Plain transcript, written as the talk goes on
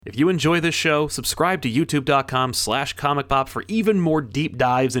If you enjoy this show, subscribe to youtube.com/comicpop for even more deep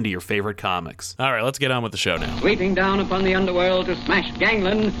dives into your favorite comics. All right, let's get on with the show now. Sweeping down upon the underworld to smash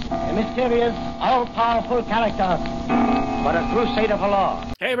gangland. A mysterious, all-powerful character, but a crusader for law.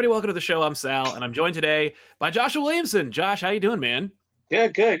 Hey everybody, welcome to the show. I'm Sal, and I'm joined today by Joshua Williamson. Josh, how you doing, man?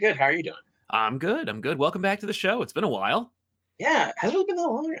 Good. How are you doing? I'm good. Welcome back to the show. It's been a while. Yeah, has it really been that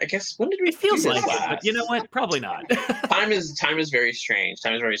long? I guess, when did we It feels do this like it, last? but you know what? Probably not. Time is very strange.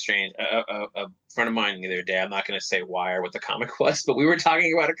 Time is very strange. A friend of mine the other day, I'm not going to say why or what the comic was, but we were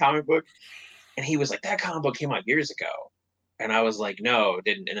talking about a comic book, and he was like, that comic book came out years ago. And I was like, no, it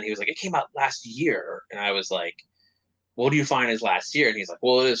didn't. And then he was like, it came out last year. And I was like, what do you find is last year? And he's like,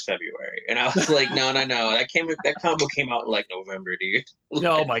 well, it is February. And I was like, no. That comic book came out in like November, dude.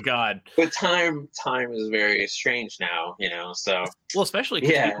 Oh my God. But time is very strange now, so. Well, especially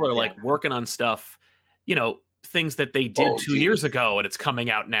because people are like working on stuff, things that they did 2 years ago and it's coming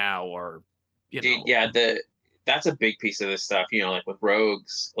out now, or, Dude, yeah, that's a big piece of this stuff, like with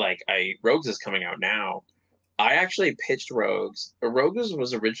Rogues, Rogues is coming out now. I actually pitched Rogues. Rogues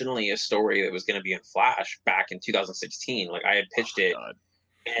was originally a story that was going to be in Flash back in 2016. I had pitched it, God.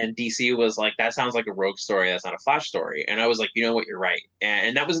 and DC was like, that sounds like a Rogue story. That's not a Flash story. And I was like, you know what? You're right.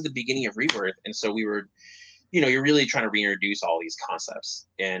 And that was at the beginning of Rebirth. And so we were, you're really trying to reintroduce all these concepts.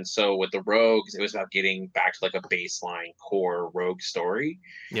 And so with the Rogues, it was about getting back to a baseline core Rogue story.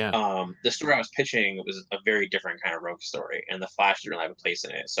 Yeah. The story I was pitching was a very different kind of Rogue story, and the Flash didn't really have a place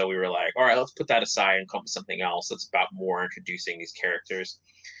in it. So we were like, all right, let's put that aside and come up with something else that's about more introducing these characters.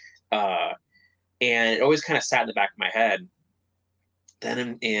 And it always kind of sat in the back of my head.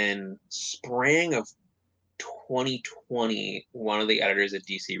 Then in spring of 2020, one of the editors at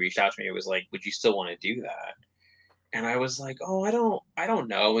DC reached out to me. It was like, would you still want to do that? And I was like, oh, I don't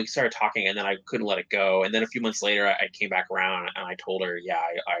know. We started talking, and then I couldn't let it go. And then a few months later, I came back around, and I told her, yeah,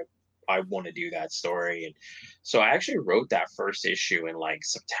 I want to do that story. And so I actually wrote that first issue in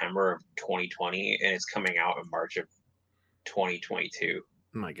September of 2020, and it's coming out in March of 2022.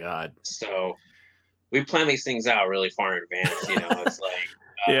 Oh my God. So we plan these things out really far in advance. It's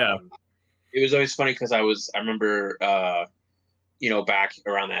Yeah. It was always funny because I remember, back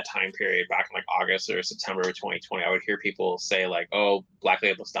around that time period, back in August or September of 2020, I would hear people say oh, Black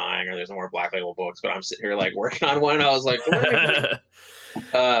Label's dying, or there's no more Black Label books. But I'm sitting here working on one. And I was like, but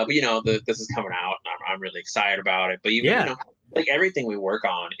this is coming out, and I'm really excited about it. But even everything we work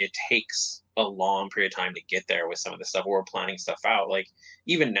on, it takes a long period of time to get there with some of the stuff. We're planning stuff out.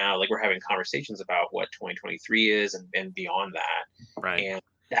 Even now, we're having conversations about what 2023 is and beyond that. Right. And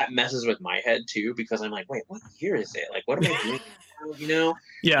that messes with my head too, because I'm like, wait, what year is it? What am I doing?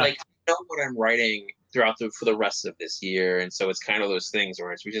 Yeah. I know what I'm writing for the rest of this year. And so it's kind of those things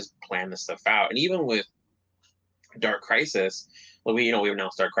where we just plan this stuff out. And even with Dark Crisis, we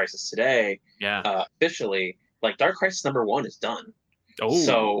announced Dark Crisis today. Yeah. Officially, Dark Crisis #1 is done. Oh.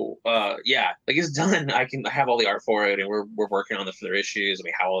 So it's done. I have all the art for it, and we're working on the further issues, and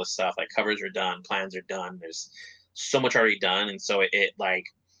we have all this stuff. Covers are done, plans are done. There's so much already done, and so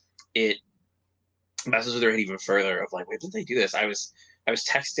it messes with their head even further of wait, did they do this? I was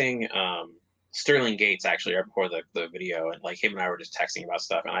texting Sterling Gates actually right before the video, and him and I were just texting about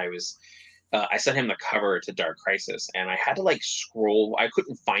stuff, and I sent him the cover to Dark Crisis, and I had to scroll. I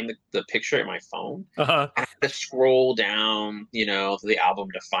couldn't find the picture in my phone. Uh-huh. I had to scroll down, to the album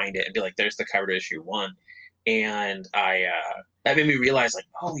to find it and be there's the cover to issue 1. And that made me realize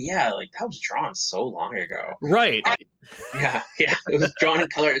oh yeah, that was drawn so long ago. Right. Yeah. It was drawn in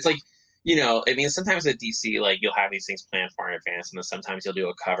color. It's sometimes at DC, you'll have these things planned far in advance, and then sometimes you'll do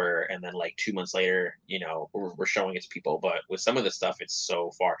a cover, and then 2 months later, we're showing it to people. But with some of the stuff, it's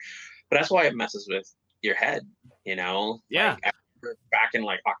so far. But that's why it messes with your head, Yeah. Back in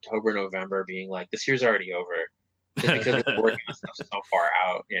October, November, being this year's already over. Just because we're working on stuff so far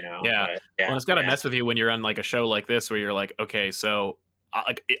out, Yeah. But, Well, it's got to mess with you when you're on a show like this, where you're okay, so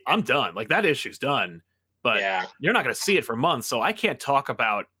I'm done. That issue's done, but you're not going to see it for months, so I can't talk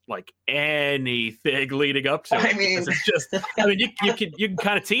about anything leading up to it. I mean, it's just, you can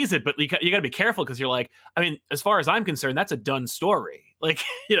kind of tease it, but you got to be careful, because you're as far as I'm concerned, that's a done story. That's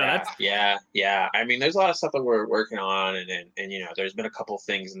yeah. There's a lot of stuff that we're working on, and there's been a couple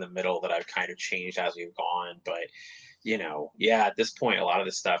things in the middle that I've kind of changed as we've gone, but at this point, a lot of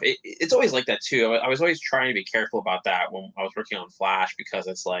this stuff, it's always like that too. I was always trying to be careful about that when I was working on Flash, because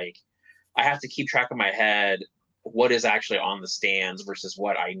it's I have to keep track of my head what is actually on the stands versus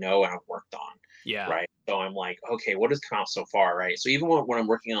what I know and I've worked on. Yeah. Right. So I'm okay, what has come out so far? Right. So even when I'm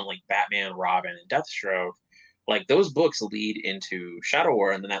working on Batman, Robin, and Deathstroke, those books lead into Shadow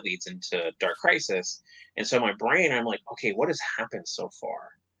War, and then that leads into Dark Crisis. And so my brain, I'm okay, what has happened so far?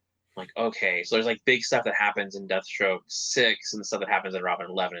 I'm like, okay, so there's like big stuff that happens in Deathstroke 6 and the stuff that happens in Robin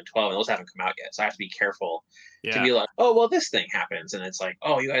 11 and 12, and those haven't come out yet. So I have to be careful to be like, oh, well, this thing happens. And it's like,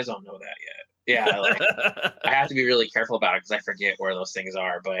 oh, you guys don't know that yet. Yeah, like, I have to be really careful about it because I forget where those things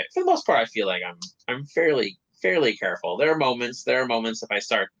are. But for the most part, I feel like I'm fairly careful. There are moments if I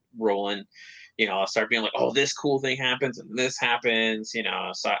start rolling, I'll start being like, oh, this cool thing happens and this happens,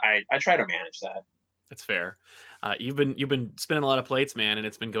 So I try to manage that. That's fair. You've been spinning a lot of plates, man, and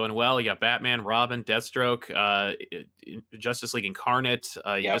it's been going well. You got Batman, Robin, Deathstroke, Justice League Incarnate.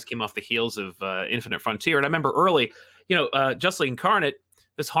 You just came off the heels of Infinite Frontier, and I remember early, Justice League Incarnate,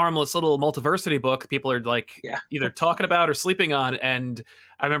 this harmless little multiversity book people are like either talking about or sleeping on, and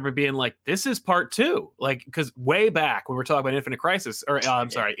I remember being like, this is part 2, like, because way back when we were talking about Infinite Crisis, or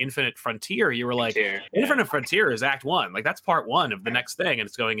Infinite Frontier, you were like, Infinite Frontier is Act 1, like that's part 1 of the next thing, and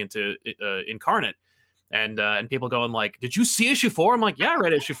it's going into Incarnate. And people going like, did you see issue 4? I'm like, yeah, I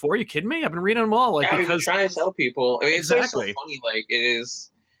read issue 4. Are you kidding me? I've been reading them all. Like, because I'm trying to tell people. I mean, it's so funny. Like, it's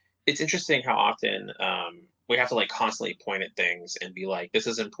interesting how often we have to like constantly point at things and be like, this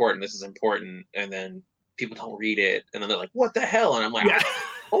is important, and then people don't read it, and then they're like, what the hell? And I'm like, I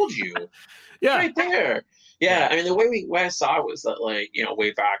told you, right there. Yeah, I mean, the way I saw it was that, like,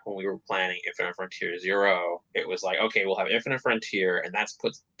 way back when we were planning Infinite Frontier 0, it was like, okay, we'll have Infinite Frontier, and that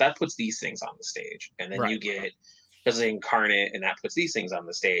puts these things on the stage, and then you get Justice League Incarnate, and that puts these things on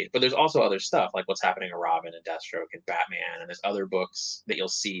the stage. But there's also other stuff, like what's happening to Robin and Deathstroke and Batman, and there's other books that you'll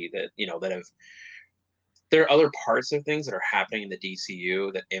see that that have. There are other parts of things that are happening in the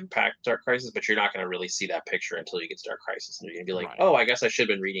DCU that impact Dark Crisis, but you're not going to really see that picture until you get to Dark Crisis. And you're going to be like, oh, I guess I should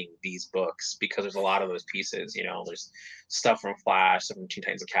have been reading these books, because there's a lot of those pieces. There's stuff from Flash, stuff from Teen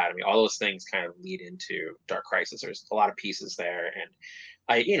Titans Academy. All those things kind of lead into Dark Crisis. There's a lot of pieces there.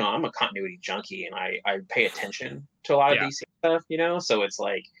 And I'm a continuity junkie, and I pay attention to a lot of DC stuff, So it's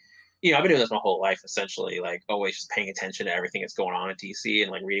like, I've been doing this my whole life, essentially, like always just paying attention to everything that's going on at DC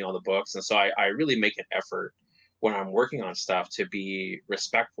and like reading all the books. And so I really make an effort when I'm working on stuff to be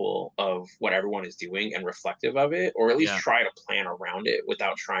respectful of what everyone is doing and reflective of it, or at least try to plan around it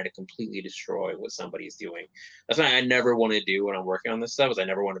without trying to completely destroy what somebody's doing. That's what I never want to do when I'm working on this stuff, is I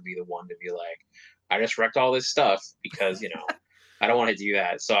never want to be the one to be like, I just wrecked all this stuff, because, I don't want to do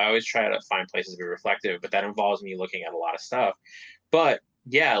that. So I always try to find places to be reflective, but that involves me looking at a lot of stuff. But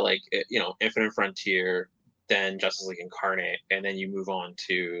yeah, like, Infinite Frontier, then Justice League Incarnate, and then you move on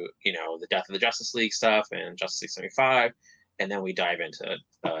to, the Death of the Justice League stuff and Justice League 75, and then we dive into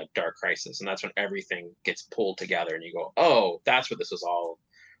Dark Crisis, and that's when everything gets pulled together, and you go, oh, that's what this was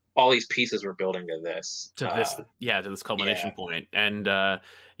all these pieces were building to this. To this culmination point. And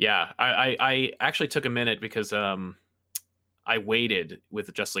I actually took a minute, because I waited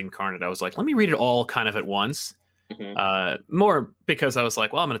with Justice League Incarnate. I was like, let me read it all kind of at once. More because I was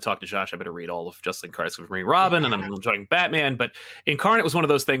like, well, I'm going to talk to Josh. I better read all of Justice League Incarnate with me, Robin, and I'm enjoying Batman. But Incarnate was one of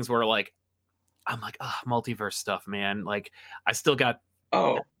those things where, like, I'm like, multiverse stuff, man. Like, I still got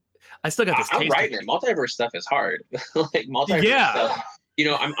this. I'm writing it. Multiverse stuff is hard. Like, multiverse stuff.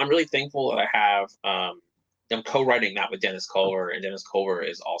 I'm really thankful that I have. I'm co-writing that with Dennis Culver, and Dennis Culver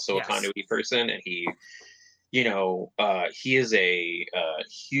is also a continuity person, and he is a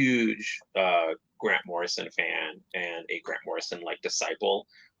huge Grant Morrison fan and a Grant Morrison like disciple,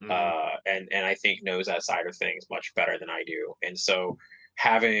 and I think knows that side of things much better than I do. And so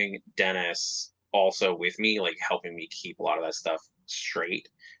having Dennis also with me, like helping me keep a lot of that stuff straight,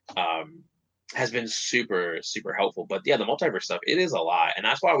 has been super, super helpful. But yeah, the multiverse stuff, it is a lot, and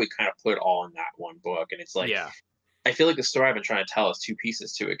that's why we kind of put it all in that one book. And it's like, I feel like the story I've been trying to tell is two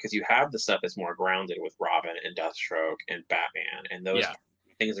pieces to it, because you have the stuff that's more grounded with Robin and Deathstroke and Batman, and those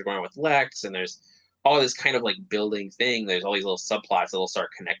things are going on with Lex, and there's all this kind of like building thing. There's all these little subplots that will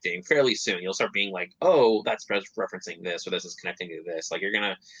start connecting fairly soon. You'll start being like, oh, that's referencing this, or this is connecting to this. Like, you're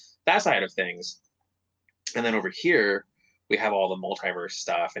gonna, that side of things. And then over here, we have all the multiverse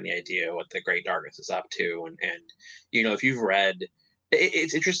stuff and the idea what the Great Darkness is up to. And if you've read,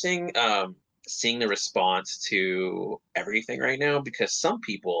 it's interesting seeing the response to everything right now, because some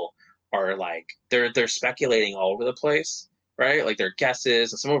people are like, they're speculating all over the place, right? Like, their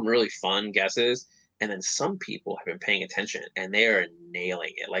guesses, and some of them really fun guesses. And then some people have been paying attention, and they are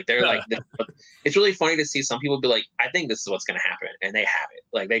nailing it. Like, they're like, it's really funny to see some people be like, I think this is what's going to happen. And they have it.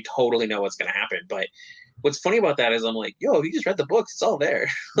 Like, they totally know what's going to happen. But what's funny about that is I'm like, yo, if you just read the books, it's all there.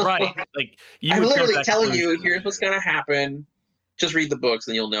 Right. Like, I'm literally telling you, here's what's going to happen. Just read the books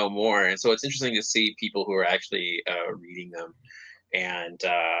and you'll know more. And so it's interesting to see people who are actually reading them and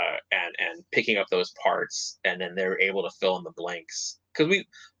picking up those parts, and then they're able to fill in the blanks. Because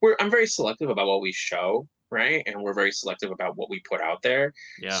I'm very selective about what we show. right? And we're very selective about what we put out there.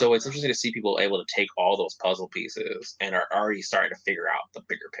 Yeah. So it's interesting to see people able to take all those puzzle pieces and are already starting to figure out the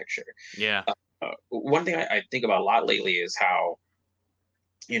bigger picture. Yeah. One thing I think about a lot lately is how,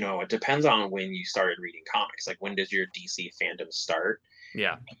 it depends on when you started reading comics. Like, when does your DC fandom start?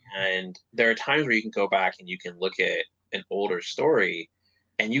 Yeah. And there are times where you can go back and you can look at an older story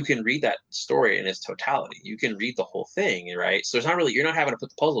and you can read that story in its totality. You can read the whole thing, right? So you're not having to put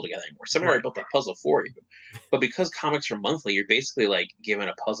the puzzle together anymore. Somebody already built that puzzle for you. But because comics are monthly, you're basically like given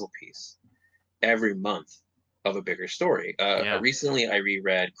a puzzle piece every month of a bigger story. Recently, I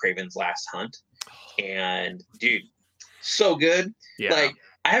reread Kraven's Last Hunt, and dude, so good. Yeah. Like,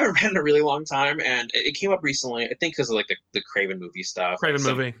 I haven't read in a really long time, and it came up recently, I think because of like the Kraven movie stuff. Kraven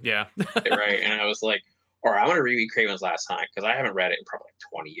movie, yeah. Right, and I was like, all right, I'm going to reread Kraven's Last Hunt, because I haven't read it in probably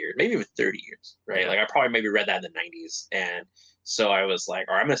like 20 years, maybe even 30 years, right? Yeah. Like, I probably maybe read that in the 90s, and so I was like,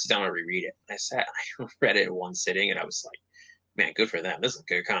 all right, I'm going to sit down and reread it. And I read it in one sitting, and I was like, man, good for them. This is a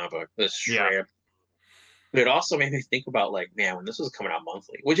good comic book. This is straight up. But it also made me think about, like, man, when this was coming out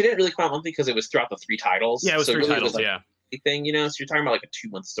monthly, which it didn't really come out monthly because it was throughout the 3 titles. Yeah, it was so 3 really titles, was like thing, so you're talking about like a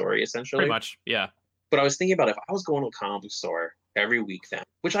 2-month story essentially. Pretty much, yeah. But I was thinking about if I was going to a comic book store every week then,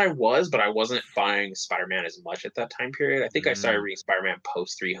 which I was, but I wasn't buying Spider-Man as much at that time period. I think I started reading Spider-Man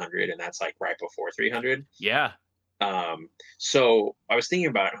post 300, and that's like right before 300. Yeah. So I was thinking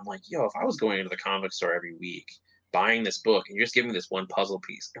about it, and I'm like, yo, if I was going into the comic store every week, buying this book, and you're just giving me this one puzzle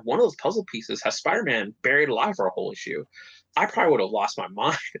piece, and one of those puzzle pieces has Spider-Man buried alive for a whole issue, I probably would have lost my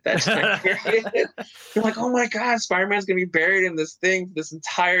mind at that time period. You're like, oh my God, Spider-Man's gonna be buried in this thing, this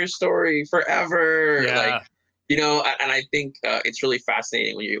entire story forever. Yeah. Like, and I think it's really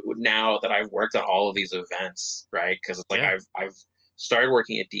fascinating now that I've worked on all of these events, right? Because it's like I've started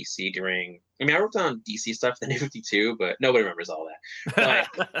working at DC I worked on DC stuff in the New 52, but nobody remembers all that.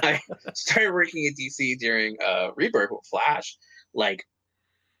 But I started working at DC during Rebirth with Flash. Like,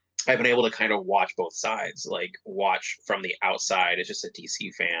 I've been able to kind of watch both sides, like watch from the outside as just a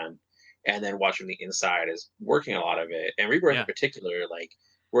DC fan, and then watch from the inside as working a lot of it. And Rebirth in particular, like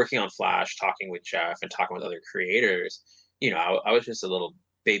working on Flash, talking with Jeff and talking with other creators, I was just a little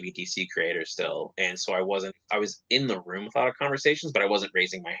baby DC creator still. And so I was in the room with a lot of conversations, but I wasn't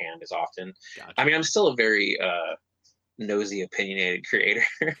raising my hand as often. Gotcha. I mean, I'm still a very nosy, opinionated creator,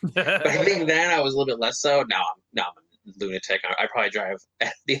 but I think then I was a little bit less so. Now I'm a lunatic. I probably drive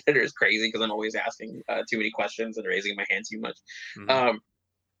the editors crazy because I'm always asking too many questions and raising my hand too much. Mm-hmm.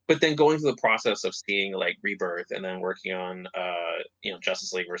 But then going through the process of seeing like Rebirth, and then working on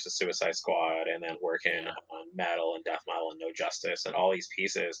Justice League versus Suicide Squad, and then working on Metal and Death Metal and No Justice and all these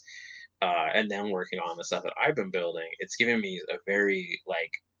pieces, and then working on the stuff that I've been building, it's given me a very,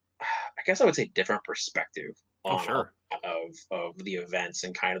 like, I guess I would say different perspective on of the events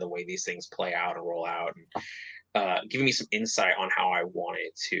and kind of the way these things play out and roll out, and giving me some insight on how I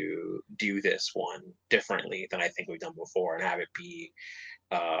wanted to do this one differently than I think we've done before, and have it be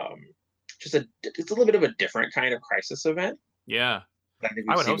it's a little bit of a different kind of crisis event. Yeah,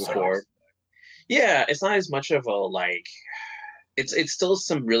 I would hope so. Yeah, it's not as much of a, like, it's still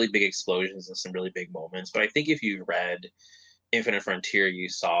some really big explosions and some really big moments, but I think if you read Infinite Frontier, you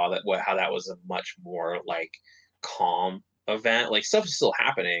saw how that was a much more like calm event. Like, stuff is still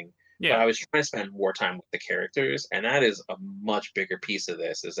happening, but I was trying to spend more time with the characters, and that is a much bigger piece of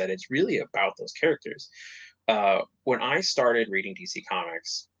this, is that it's really about those characters. When I started reading DC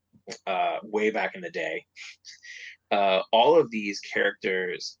Comics way back in the day, all of these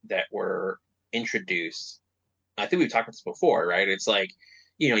characters that were introduced, I think we've talked about this before, right? It's like,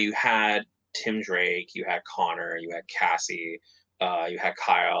 you had Tim Drake, you had Connor, you had Cassie, you had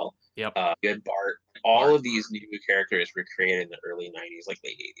Kyle, you had Bart. All of these new characters were created in the early 90s, like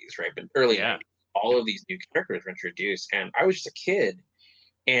late 80s, right? But early 90s, all of these new characters were introduced, and I was just a kid,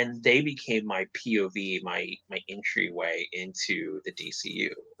 and they became my POV, my entryway into the DCU,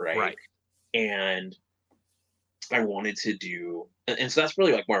 right? And I wanted to do, and so that's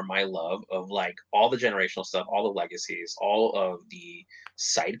really like where my love of like all the generational stuff, all the legacies, all of the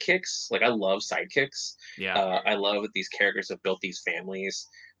sidekicks. Like, I love sidekicks. I love that these characters have built these families.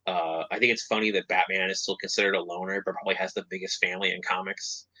 I think it's funny that Batman is still considered a loner, but probably has the biggest family in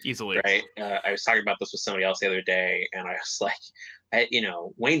comics. Easily. Right. I was talking about this with somebody else the other day, and I was like,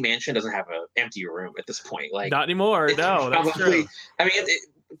 Wayne Mansion doesn't have an empty room at this point. Like, not anymore. No, that's true. I mean,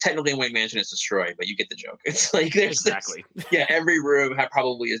 technically Wayne Mansion is destroyed, but you get the joke. It's like there's every room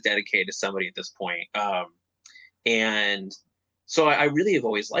probably is dedicated to somebody at this point. And so I really have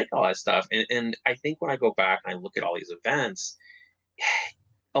always liked all that stuff. And I think when I go back and I look at all these events,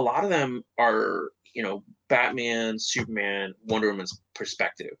 a lot of them are, Batman, Superman, Wonder Woman's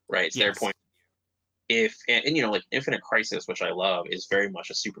perspective, right? It's their point. and you know, like Infinite Crisis, which I love, is very much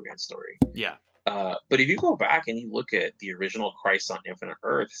a Superman story. Yeah. But if you go back and you look at the original Crisis on Infinite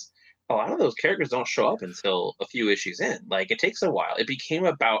Earths, a lot of those characters don't show up until a few issues in. Like, it takes a while. It became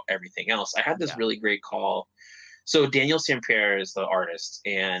about everything else. I had this really great call. So Daniel St. Pierre is the artist,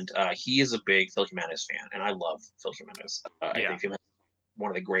 and he is a big Phil Jimenez fan, and I love Phil Jimenez. I think he's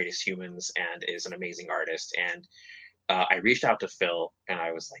one of the greatest humans and is an amazing artist. And I reached out to Phil, and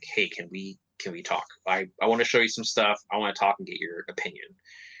I was like, "Hey, can we talk? I want to show you some stuff. I want to talk and get your opinion."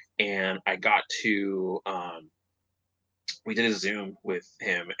 And I got to we did a Zoom with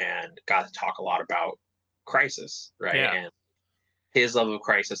him and got to talk a lot about Crisis, right? Yeah. And his love of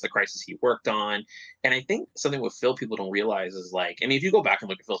Crisis, the Crisis he worked on. And I think something with Phil people don't realize is, like, I mean, if you go back and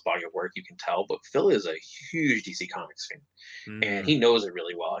look at Phil's body of work, you can tell, but Phil is a huge DC Comics fan. And he knows it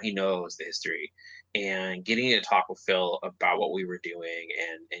really well. He knows the history. And getting to talk with Phil about what we were doing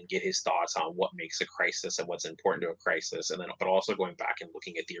and get his thoughts on what makes a crisis and what's important to a crisis, and then but also going back and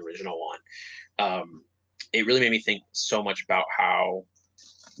looking at the original one, it really made me think so much about how,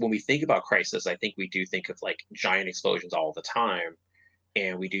 when we think about Crisis, I think we do think of like giant explosions all the time.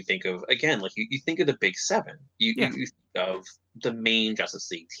 And we do think of, again, like you think of the Big Seven, you think of the main Justice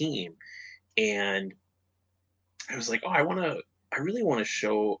League team. And I was like, oh, I really want to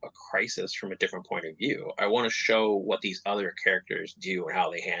show a Crisis from a different point of view. I want to show what these other characters do and how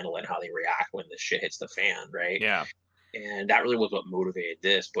they handle it and how they react when the shit hits the fan, right? Yeah. And that really was what motivated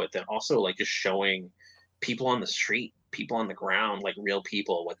this. But then also, like, just showing people on the street, people on the ground, like real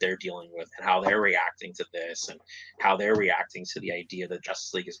people, what they're dealing with and how they're reacting to this and how they're reacting to the idea that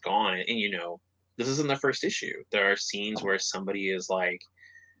Justice League is gone. And you know, this isn't the first issue. There are scenes where somebody is like,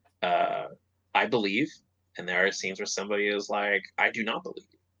 I believe. And there are scenes where somebody is like, I do not believe.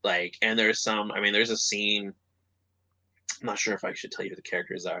 Like, and there's a scene, I'm not sure if I should tell you who the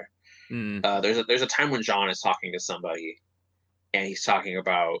characters are. There's a time when John is talking to somebody and he's talking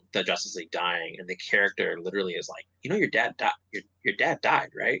about the Justice League dying, and the character literally is like, you know, your dad died,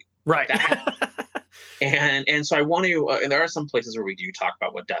 right? Right. and so I want to, and there are some places where we do talk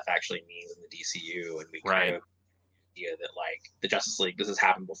about what death actually means in the DCU, and we kind of idea that, like, the Justice League, this has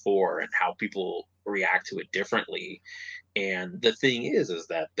happened before, and how people react to it differently. And the thing is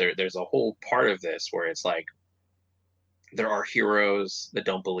that there's a whole part of this where it's like, there are heroes that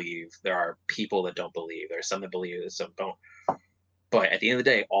don't believe, there are people that don't believe, there's some that believe, there's some don't. But at the end of the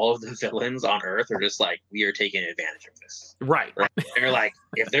day, all of the villains on Earth are just like, we are taking advantage of this. Right. They're like,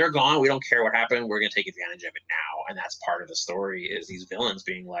 if they're gone, we don't care what happened. We're going to take advantage of it now. And that's part of the story, is these villains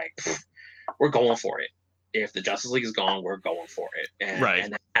being like, we're going for it. If the Justice League is gone, we're going for it.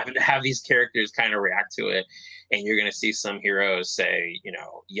 And having to have these characters kind of react to it. And you're going to see some heroes say, you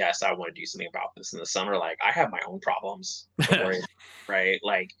know, yes, I want to do something about this. And some are like, I have my own problems. Right.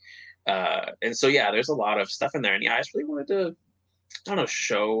 Like, and so, yeah, there's a lot of stuff in there. And yeah, I just really wanted to, I don't know,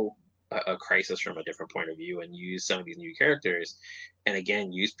 show a Crisis from a different point of view and use some of these new characters, and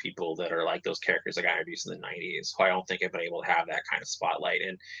again, use people that are like those characters that got introduced in the 90s, who I don't think have been able to have that kind of spotlight.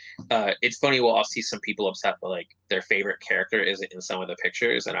 And it's funny, well, I'll see some people upset, but like their favorite character isn't in some of the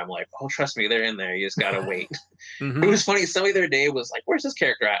pictures, and I'm like, oh, trust me, they're in there. You just gotta wait. It was funny. Somebody the other day was like, where's this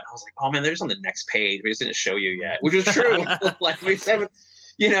character at? And I was like, oh man, they're just on the next page. We just didn't show you yet, which is true. Like, we just haven't,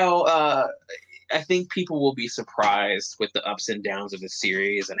 you know, I think people will be surprised with the ups and downs of the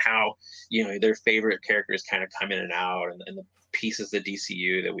series and how, you know, their favorite characters kind of come in and out, and the pieces of the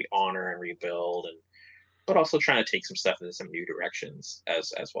DCU that we honor and rebuild, but also trying to take some stuff into some new directions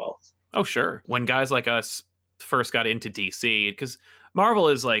as well. Oh, sure. When guys like us first got into DC, because Marvel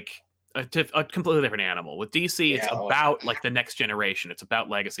is like a completely different animal. With DC, it's about like the next generation. It's about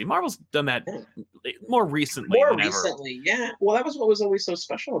legacy. Marvel's done that more recently. Yeah. Well, that was what was always so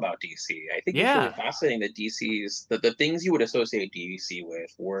special about DC. I think it's really fascinating that DC's the things you would associate DC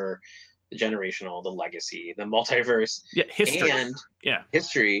with were the generational, the legacy, the multiverse,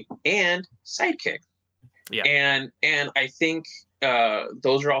 history, and sidekick. Yeah. And I think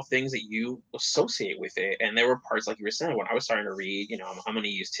those are all things that you associate with it. And there were parts, like you were saying, when I was starting to read, you know, I'm going to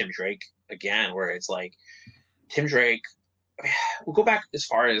use Tim Drake again, where it's like Tim Drake, we'll go back as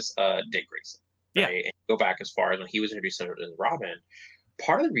far as Dick Grayson. Right? And go back as far as when he was introduced as Robin.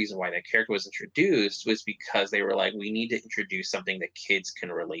 Part of the reason why that character was introduced was because they were like, we need to introduce something that kids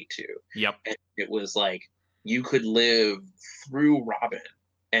can relate to. Yep. And it was like, you could live through Robin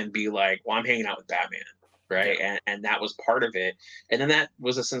and be like, well, I'm hanging out with Batman. Right. Yeah. And that was part of it. And then that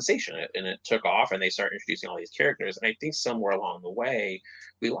was a sensation, and it took off, and they started introducing all these characters. And I think somewhere along the way,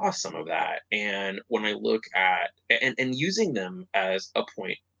 we lost some of that. And when I look at and using them as a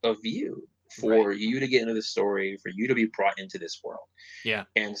point of view for you to get into the story, for you to be brought into this world. Yeah.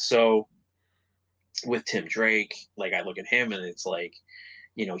 And so with Tim Drake, like I look at him and it's like,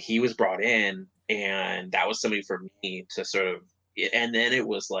 you know, he was brought in and that was somebody for me to sort of, and then it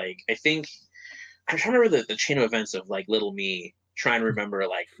was like, I think I'm trying to remember the chain of events of like little me trying to remember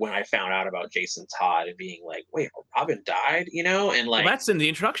like when I found out about Jason Todd and being like, wait, Robin died, you know? And like, well, that's in the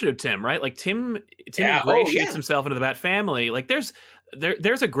introduction of Tim, right? Like Tim Yeah, ingratiates himself into the Bat family. Like there's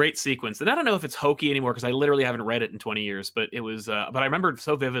a great sequence, and I don't know if it's hokey anymore because I literally haven't read it in 20 years, but it was but I remember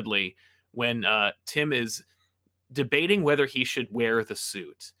so vividly when Tim is debating whether he should wear the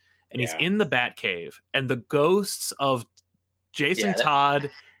suit, and he's in the Bat Cave, and the ghosts of Jason Todd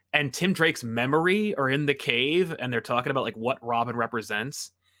and Tim Drake's memory are in the cave, and they're talking about like what Robin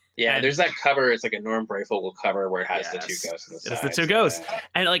represents. Yeah, and there's that cover. It's like a Norm Brayfogle cover where it has the two ghosts. On the it's side, the two ghosts,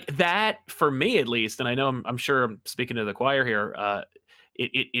 and like that for me at least. And I know I'm sure I'm speaking to the choir here.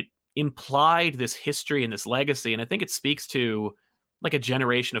 It implied this history and this legacy, and I think it speaks to like a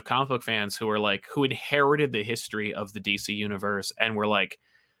generation of comic book fans who are like who inherited the history of the DC universe and were like,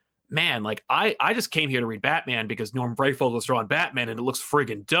 man, like I just came here to read Batman because Norm Brayfogle's drawing Batman and it looks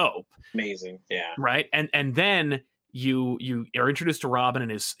friggin' dope. Amazing, yeah. Right, and then you are introduced to Robin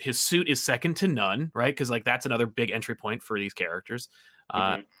and his suit is second to none, right? Because like that's another big entry point for these characters,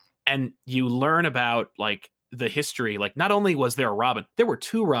 and you learn about like the history. Like not only was there a Robin, there were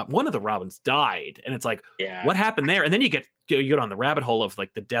two Robin. One of the Robins died, and it's like, what happened there? And then you get on the rabbit hole of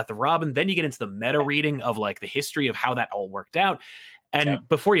like the death of Robin. Then you get into the meta reading of like the history of how that all worked out. And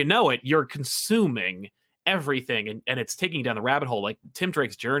before you know it, you're consuming everything, and it's taking you down the rabbit hole. Like Tim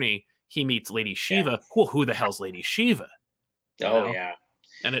Drake's journey, he meets Lady Shiva. Well, who the hell's Lady Shiva? Yeah.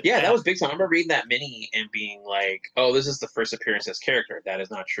 And that was big time. I remember reading that mini and being like, "Oh, this is the first appearance as character." That is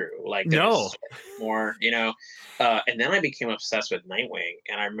not true. Like, no more, you know. And then I became obsessed with Nightwing,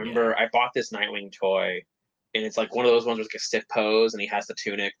 and I remember I bought this Nightwing toy, and it's like one of those ones with like a stiff pose, and he has the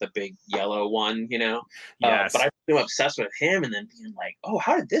tunic, the big yellow one, you know. But I became obsessed with him, and then being like, "Oh,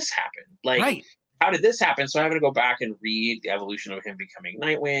 how did this happen? Like, how did this happen?" So I had to go back and read the evolution of him becoming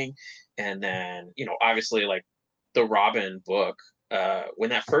Nightwing, and then you know, obviously, like the Robin book. When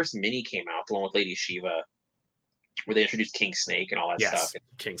that first mini came out, the one with Lady Shiva, where they introduced King Snake and all that stuff.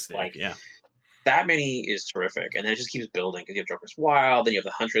 King Snake, like, that mini is terrific, and then it just keeps building because you have Joker's Wild, then you have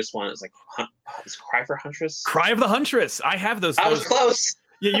the Huntress one. It's like it's Cry for Huntress. Cry of the Huntress. I have those. I was close.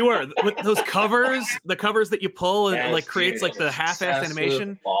 Yeah, you were with those covers, the covers that you pull and like creates like the half-assed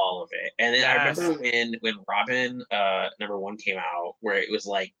animation. All of it, and then I remember when Robin #1 came out, where it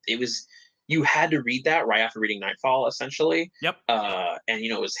was you had to read that right after reading Nightfall, essentially. Yep. And you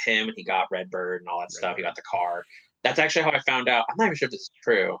know, it was him, and he got Redbird and all that stuff. He got the car. That's actually how I found out. I'm not even sure if this is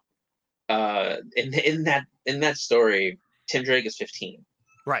true. In that story, Tim Drake is 15.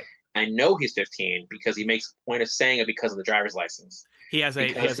 Right. I know he's 15 because he makes a point of saying it because of the driver's license. He has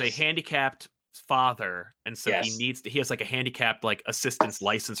a handicapped father, and so he has like a handicapped like assistance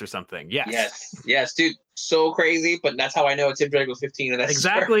license or something. Yes, dude, so crazy. But that's how I know Tim Drake was 15. And that's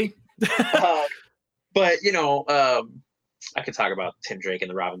exactly. But you know, I could talk about Tim Drake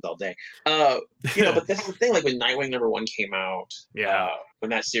and the Robins all day. You know, but this is the thing. Like when Nightwing #1 came out, when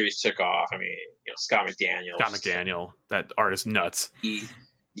that series took off, I mean, you know, Scott McDaniel, that artist nuts. I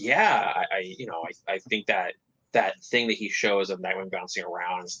think that thing that he shows of Nightwing bouncing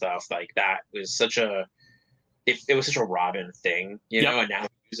around and stuff like that was such a Robin thing, you know, and now we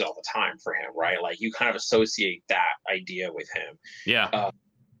use it all the time for him, right? Like you kind of associate that idea with him.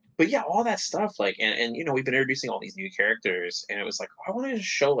 But yeah, all that stuff, like, and you know, we've been introducing all these new characters, and it was like, I wanted to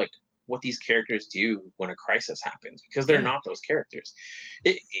show like what these characters do when a crisis happens, because they're not those characters.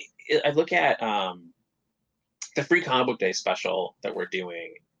 I look at the Free Comic Book Day special that we're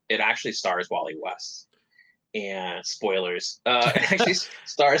doing. It actually stars Wally West. And spoilers, it actually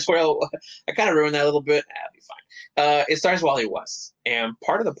stars, well, I kind of ruined that a little bit. That'll be fine. It stars Wally West, and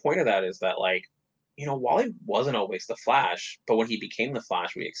part of the point of that is that, like, you know, Wally wasn't always the Flash, but when he became the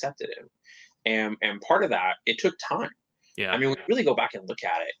Flash, we accepted him, and part of that, it took time. I mean, when we really go back and look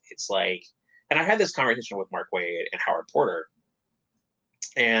at it, it's like, and I had this conversation with Mark Waid and Howard Porter,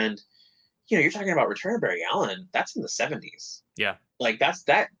 and you know, you're talking about Return of Barry Allen. That's in the 70s. Like that's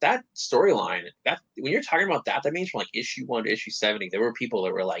that storyline. That when you're talking about that means from like issue 1 to issue 70, there were people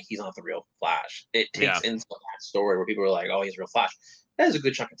that were like, he's not the real Flash. It takes into that story where people were like, oh, he's a real Flash. That is a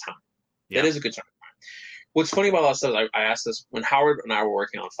good chunk of time. That is a good chunk of time. What's funny about us is I asked this when Howard and I were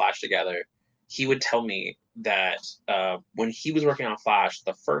working on Flash together. He would tell me that when he was working on Flash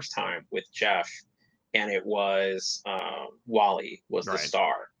the first time with Jeff, and it was Wally was the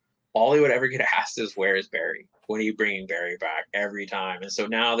star. All he would ever get asked is, where is Barry? When are you bringing Barry back? Every time. And so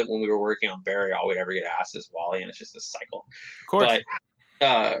now that when we were working on Barry, all we'd ever get asked is Wally, and it's just a cycle. Of course.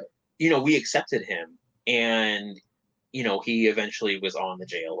 But, we accepted him, and he eventually was on the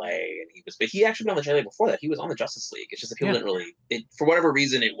JLA, but he actually been on the JLA before that. He was on the Justice League. It's just that people didn't really, for whatever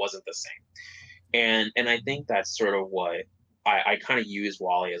reason, it wasn't the same. And I think that's sort of what I kind of use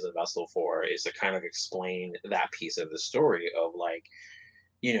Wally as a vessel for, is to kind of explain that piece of the story of like,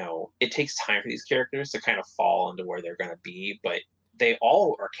 it takes time for these characters to kind of fall into where they're going to be, but they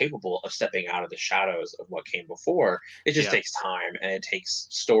all are capable of stepping out of the shadows of what came before. It just takes time, and it takes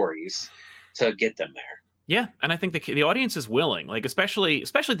stories to get them there. Yeah, and I think the audience is willing, like especially the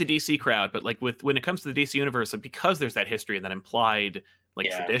DC crowd, but like when it comes to the DC universe, and because there's that history and that implied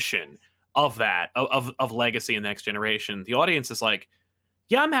tradition of that of legacy and next generation, the audience is like,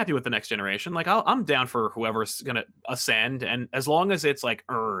 yeah, I'm happy with the next generation. Like I'm down for whoever's gonna ascend, and as long as it's like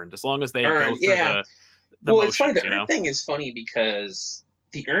earned, as long as they go through the motions, it's funny. The earned thing is funny because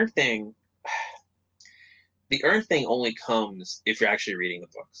the earned thing only comes if you're actually reading the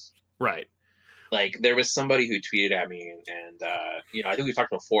books, right? Like there was somebody who tweeted at me, and I think we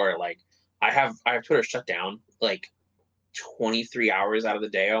talked before. Like I have Twitter shut down like 23 hours out of the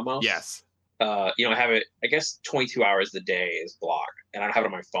day almost. Yes. I have it. I guess 22 hours of the day is blocked, and I don't have it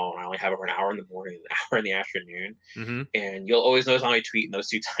on my phone. I only have it for an hour in the morning, an hour in the afternoon, and you'll always notice how I tweet in those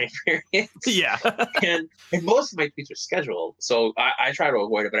two time periods. Yeah. and most of my tweets are scheduled, so I try to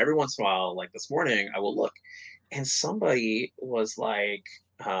avoid it. But every once in a while, like this morning, I will look, and somebody was like,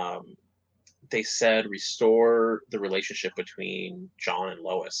 they said restore the relationship between John and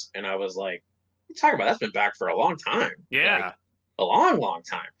Lois, and I was like, what are you talking about? That's been back for a long time. Yeah. Like, a long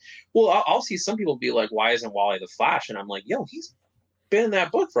time. Well, I'll see some people be like, why isn't Wally the Flash? And I'm like, yo, he's been in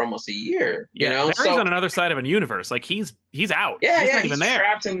that book for almost a year. Barry's on another side of a universe. Like he's out. Yeah, he's not even there.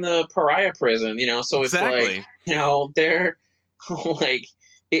 Trapped in the pariah prison. So exactly. It's like, they're like,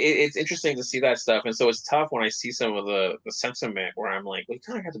 it's interesting to see that stuff. And so it's tough when I see some of the sentiment where I'm like, well, you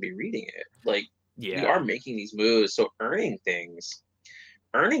kind of have to be reading it. Like, you are making these moves. So earning things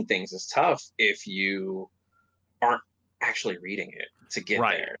is tough if you aren't actually reading it to get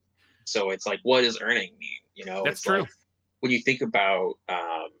there. So it's like, what does earning mean? That's it's true. Like, when you think about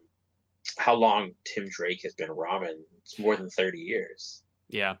how long Tim Drake has been Robin, it's more than 30 years.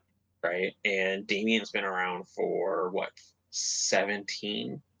 Yeah. Right. And Damian's been around for what,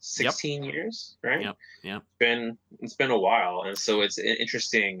 16 years, right? Yep. It's been a while. And so it's an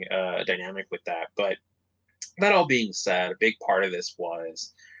interesting dynamic with that. But that all being said, a big part of this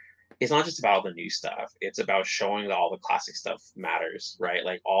was, it's not just about the new stuff. It's about showing that all the classic stuff matters, right?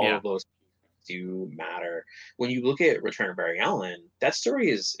 Like all of those do matter. When you look at Return of Barry Allen, that story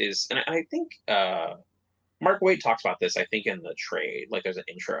is, and I think Mark Waid talks about this, I think in the trade, like there's an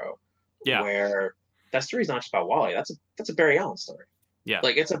intro where that story is not just about Wally. That's a Barry Allen story. Yeah.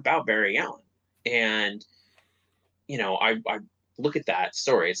 Like it's about Barry Allen. And, I look at that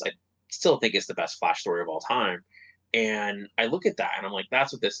story. I still think it's the best Flash story of all time. And I look at that and I'm like,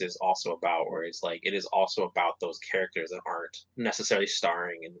 that's what this is also about, where it's like, it is also about those characters that aren't necessarily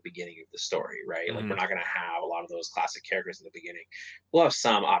starring in the beginning of the story, right? Like we're not going to have a lot of those classic characters in the beginning. We'll have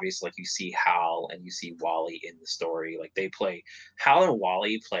some, obviously, like you see Hal and you see Wally in the story. Like Hal and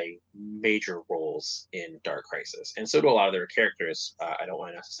Wally play major roles in Dark Crisis. And so do a lot of their characters. I don't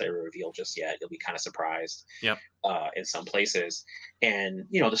want to necessarily reveal just yet. You'll be kind of surprised in some places. And,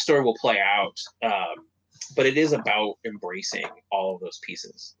 the story will play out. But it is about embracing all of those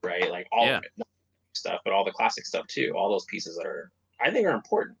pieces, right? Like all of it, not stuff, but all the classic stuff too. All those pieces that I think are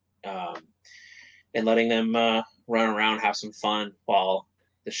important, and letting them run around, have some fun while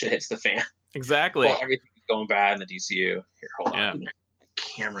the shit hits the fan. Exactly. While everything's going bad in the DCU. Here, hold on.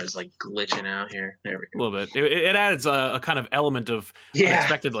 Camera's like glitching out here. There we go. A little bit. It adds a kind of element of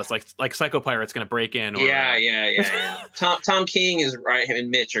unexpectedness, like Psycho Pirate's going to break in. Or, Tom King is right. Him and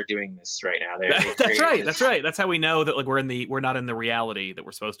Mitch are doing this right now. That's right. That's right. That's how we know that like we're not in the reality that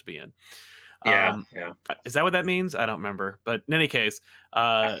we're supposed to be in. Is that what that means? I don't remember. But in any case,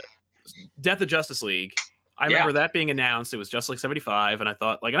 Death of Justice League. I remember that being announced. It was Just Like 75, and I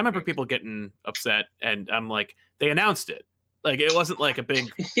thought, like, I remember people getting upset, and I'm like, they announced it. Like, it wasn't like a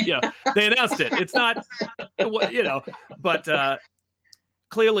big, they announced it. It's not, but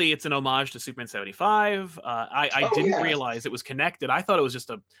clearly it's an homage to Superman 75. I didn't realize it was connected. I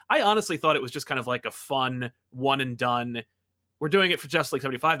honestly thought it was just kind of like a fun one and done. We're doing it for Just Like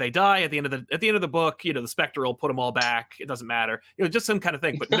 75. They die at the end of the book. The Spectre will put them all back. It doesn't matter. Just some kind of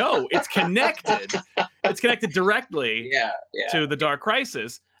thing. But no, it's connected. It's connected directly to the Dark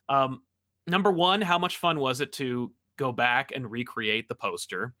Crisis. Number one, how much fun was it to go back and recreate the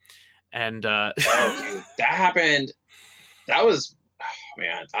poster? And dude, that happened. That was,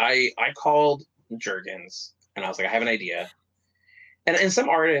 man. I called Jurgens and I was like, I have an idea. and some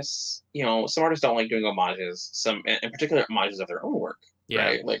artists, some artists don't like doing homages. Some, in particular, homages of their own work. Yeah.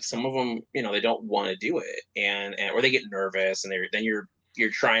 Right. Like some of them, they don't want to do it, and or they get nervous, and then you're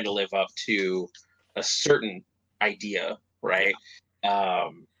trying to live up to a certain idea, right?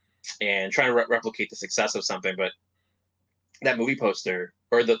 And trying to replicate the success of something. But that movie poster,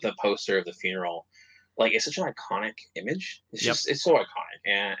 or the poster of the funeral, like, it's such an iconic image. It's just, it's so iconic.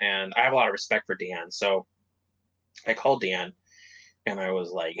 And I have a lot of respect for Dan. So I called Dan and I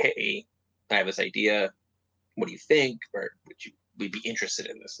was like, hey, I have this idea. What do you think? Or would be interested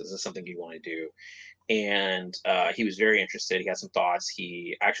in this? Is this something you want to do? And he was very interested. He had some thoughts.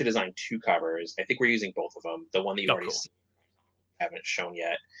 He actually designed 2 covers. I think we're using both of them. The one that you already seen, haven't shown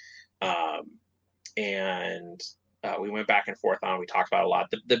yet. And we went back and forth on. We talked about a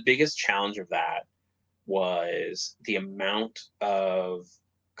lot. The biggest challenge of that was the amount of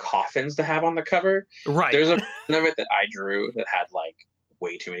coffins to have on the cover. Right. There's a version of it that I drew that had like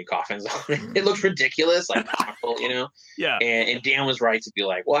way too many coffins on it. It looked ridiculous, like comical, Yeah. And Dan was right to be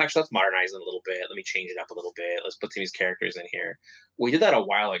like, well, actually, let's modernize it a little bit. Let me change it up a little bit. Let's put some of these characters in here. We did that a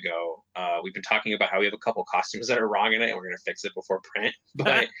while ago. We've been talking about how we have a couple costumes that are wrong in it, and we're gonna fix it before print.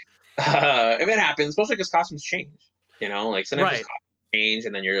 But if it happens, especially because costumes change, like sometimes costumes change,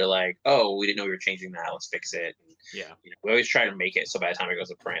 and then you're like, oh, we didn't know we were changing that. Let's fix it. And, we always try to make it so by the time it goes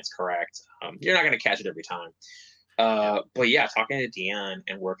to print, it's correct. You're not gonna catch it every time. But yeah, talking to Dan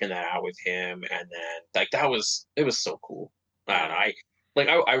and working that out with him, and then it was so cool. I don't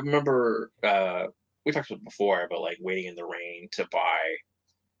know. I remember we talked about it before, but like waiting in the rain to buy,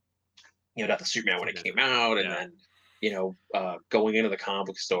 Death of Superman when it came out, and then going into the comic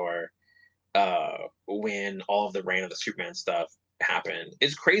book store when all of the Reign of the Superman stuff happened.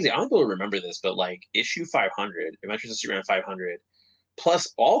 It's crazy. I don't know if you'll remember this, but like issue 500, Adventures of Superman 500.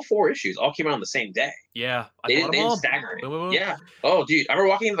 Plus, all 4 issues all came out on the same day. Yeah, they didn't stagger it. Yeah. Oh, dude, I remember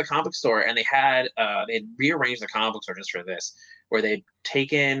walking into the comic book store and they had rearranged the comic book store just for this, where they'd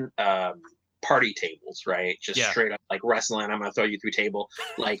taken party tables, right? Just straight up like wrestling. I'm gonna throw you through table.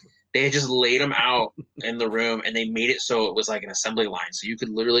 Like they had just laid them out in the room, and they made it so it was like an assembly line, so you could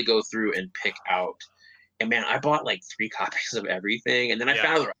literally go through and pick out. And man, I bought like 3 copies of everything, and then I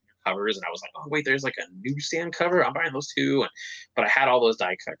found the covers, and I was like, oh wait, there's like a newsstand cover. I'm buying those too. But I had all those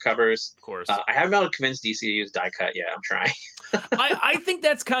die cut covers. Of course. I haven't been able to convince DC to use die cut yet. I'm trying. I think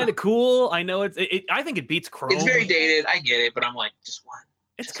that's kind of cool. I know I think it beats Chrome. It's very dated. I get it, but I'm like, just one.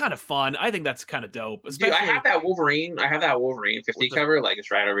 It's kind of fun. I think that's kind of dope. Dude, I have that Wolverine. 50 cover. Like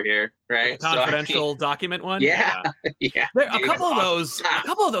it's right over here, right? The confidential document one. Yeah. Yeah. A couple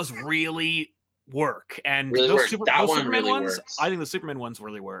of those really work, and really those Superman really ones works. I think the Superman ones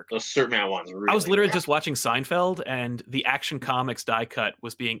really work. Those Superman ones really I was literally just watching Seinfeld, and the Action Comics die cut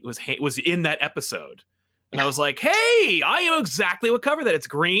was in that episode, and I was like, hey, I know exactly what cover that. It's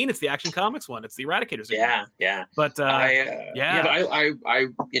green. It's the Action Comics one. It's the Eradicators. Yeah. But but I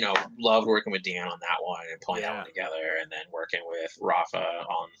loved working with Dan on that one and pulling that one together, and then working with Rafa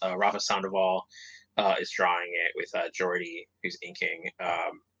on Rafa Sandoval is drawing it with Jordy, who's inking.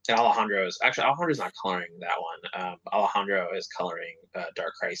 And Alejandro's not coloring that one. Alejandro is coloring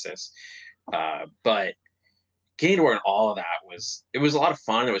Dark Crisis. But getting to work on all of that was a lot of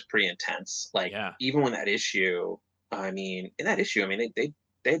fun. It was pretty intense. Like even when that issue, they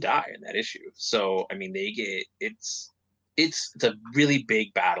die in that issue. So it's a really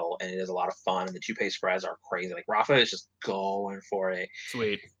big battle, and it is a lot of fun. And the 2-page spreads are crazy. Like Rafa is just going for it.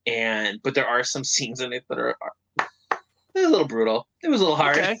 Sweet. But there are some scenes in it that are. It was a little brutal. It was a little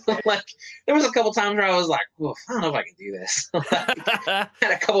hard. Okay. Like there was a couple times where I was like, I don't know if I can do this.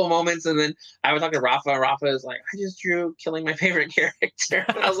 Had a couple of moments, and then I would talk to Rafa, and Rafa is like, I just drew killing my favorite character.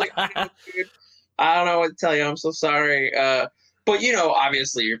 And I was like, dude, I don't know what to tell you. I'm so sorry. But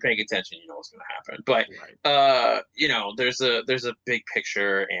obviously you're paying attention, you know what's gonna happen. But there's a big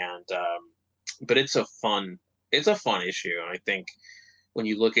picture, and but it's a fun issue. And I think when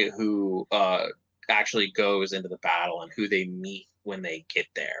you look at who actually goes into the battle and who they meet when they get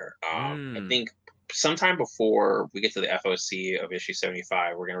there. I think sometime before we get to the FOC of issue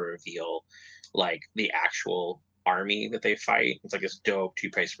 75, we're going to reveal like the actual army that they fight. It's like this dope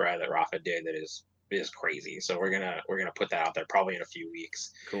 2-page spread that Rafa did that is crazy. So we're gonna put that out there probably in a few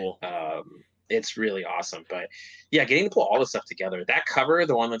weeks. Cool. It's really awesome. But yeah, getting to pull all this stuff together. That cover,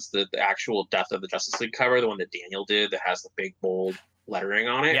 the one that's the actual Death of the Justice League cover, the one that Daniel did that has the big bold lettering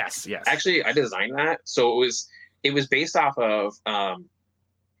on it. Yes. Actually, I designed that. So it was based off of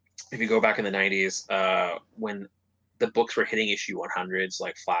if you go back in the 90s, when the books were hitting issue 100s,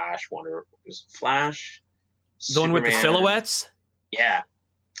 like Flash, the one with the silhouettes. Yeah.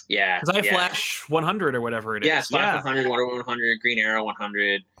 Yeah, because I have Flash 100 or whatever it is. Yeah, it's Flash 100, Wonder Woman 100, Green Arrow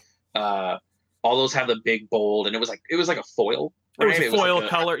 100. All those have the big bold, and it was like a foil. Right? It was a foil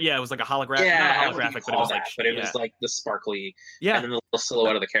color. Yeah, it was like a holographic. Yeah, not a holographic, but it was like. But it was like the sparkly. Yeah. And then the little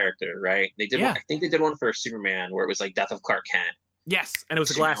silhouette of the character, right? They did. I think they did one for Superman where it was like Death of Clark Kent. Yes, and it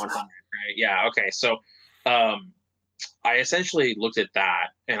was a glasses. 100, right? Yeah. Okay. So, I essentially looked at that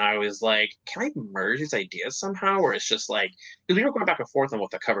and I was like, can I merge these ideas somehow? Or it's just like, because we were going back and forth on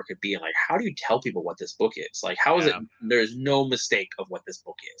what the cover could be and like, how do you tell people what this book is? Like, how is it? There's no mistake of what this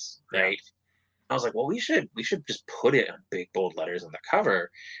book is, right? Yeah. I was like, well, we should just put it on big bold letters on the cover.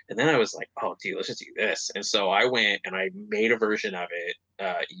 And then I was like, oh, dude, let's just do this. And so I went and I made a version of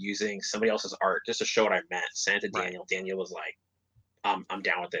it using somebody else's art just to show what I meant. Sent to Daniel. Daniel was like, I'm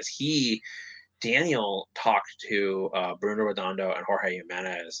down with this. Daniel talked to Bruno Redondo and Jorge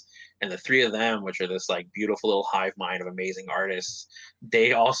Jimenez, and the three of them, which are this like beautiful little hive mind of amazing artists,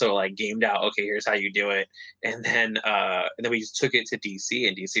 they also like gamed out, okay, here's how you do it. And then we just took it to DC,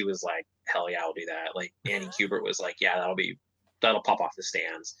 and DC was like, hell yeah, I'll do that. Like Annie Kubert was like, yeah, that'll pop off the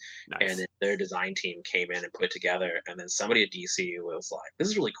stands. Nice. And then their design team came in and put it together. And then somebody at DC was like, this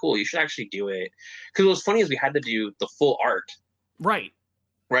is really cool. You should actually do it. Because what was funny is we had to do the full art. Right.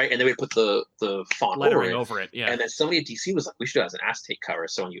 And then we put the font lettering over it. Yeah. And then somebody at DC was like, we should do it as an Aztec cover.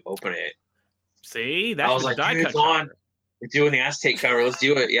 So when you open it, see, that's I was like, dude, it's on. We're doing the Aztec cover. Let's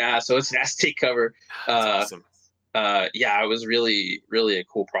do it. Yeah. So it's an Aztec cover. That's awesome. Yeah, it was really, really a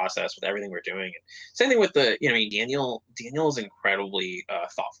cool process with everything we're doing. Same thing with Daniel is incredibly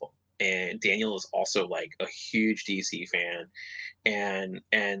thoughtful, and Daniel is also like a huge DC fan,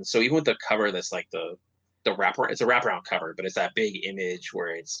 and so even with the cover that's like the wraparound, it's a wraparound cover, but it's that big image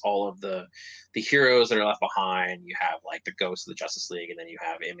where it's all of the heroes that are left behind. You have like the ghosts of the Justice League, and then you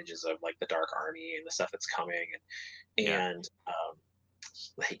have images of like the Dark Army and the stuff that's coming, and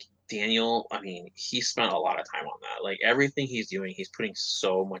like Daniel, I mean, he spent a lot of time on that. Like everything he's doing, he's putting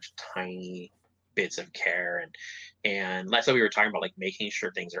so much tiny bits of care, and that's what we were talking about, like making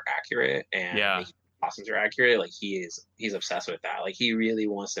sure things are accurate and making costumes are accurate. Like he's obsessed with that. Like he really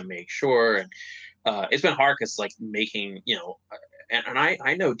wants to make sure. And it's been hard because like making, and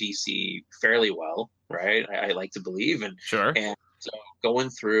I know DC fairly well, right? I like to believe, and sure. And so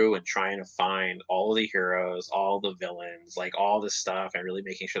going through and trying to find all the heroes, all the villains, like all this stuff, and really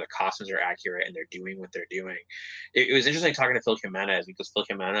making sure the costumes are accurate and they're doing what they're doing. It was interesting talking to Phil Jimenez, because Phil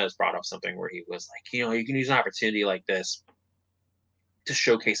Jimenez brought up something where he was like, you can use an opportunity like this to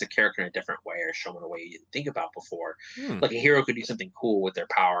showcase a character in a different way, or show them in a way you didn't think about before. Like a hero could do something cool with their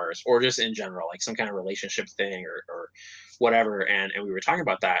powers, or just in general, like some kind of relationship thing or whatever. And we were talking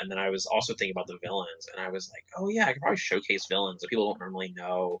about that. And then I was also thinking about the villains, and I was like, oh yeah, I could probably showcase villains that people don't normally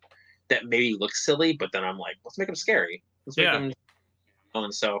know, that maybe look silly, but then I'm like, let's make them scary. Let's make them.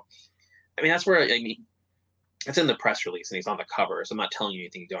 And so, I mean, that's where, it's in the press release and he's on the cover, so I'm not telling you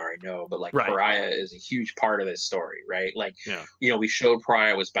anything you don't already know, but like Pariah is a huge part of this story, right? Like, we showed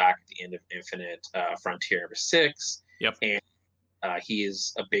Pariah was back at the end of Infinite Frontier #6. Yep. And he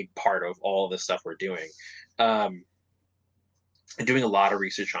is a big part of all the stuff we're doing. And doing a lot of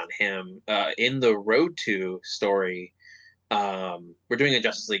research on him. In the Road to story, we're doing a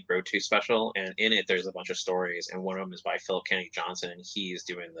Justice League Road 2 special, and in it there's a bunch of stories, and one of them is by Philip Kennedy Johnson, and he's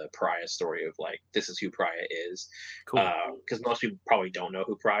doing the Pariah story of like, this is who Pariah is. Cool. Because most people probably don't know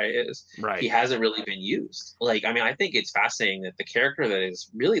who Pariah is. Right. He hasn't really been used. Like, I mean, I think it's fascinating that the character that is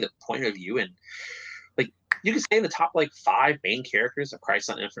really the point of view, and like you could say in the top like 5 main characters of Crisis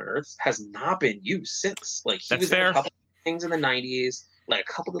on Infinite Earths has not been used since. Like he was in a couple things in the 90s, like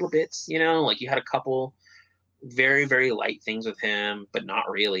a couple little bits, like you had a couple very, very light things with him, but not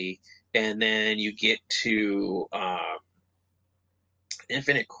really. And then you get to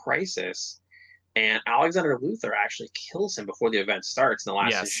Infinite Crisis, and Alexander Luthor actually kills him before the event starts in the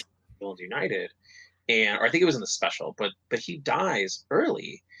last issue of Villains United, or I think it was in the special, but he dies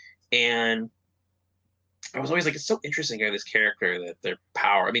early. And I was always like, it's so interesting to have this character that their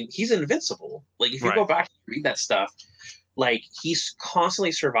power, I mean, he's invincible. Like if you go back and read that stuff, like he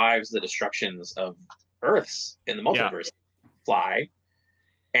constantly survives the destructions of Earths in the multiverse. Fly,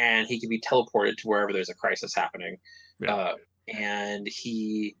 and he can be teleported to wherever there's a crisis happening. And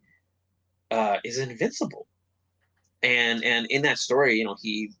he is invincible. And in that story,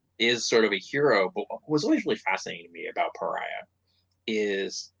 he is sort of a hero. But what was always really fascinating to me about Pariah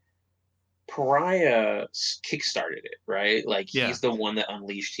is Pariah kickstarted it, right? Like he's the one that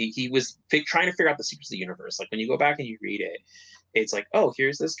unleashed. He was trying to figure out the secrets of the universe. Like when you go back and you read it, it's like, oh,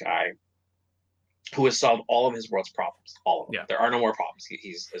 here's this guy who has solved all of his world's problems. All of them. There are no more problems.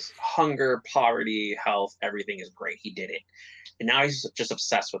 He's hunger, poverty, health, everything is great. He did it. and now he's just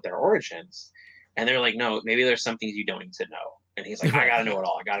obsessed with their origins. And they're like, no, maybe there's some things you don't need to know. And he's like, I gotta know it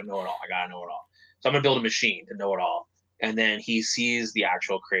all. I gotta know it all. I gotta know it all. So I'm gonna build a machine to know it all. And then he sees the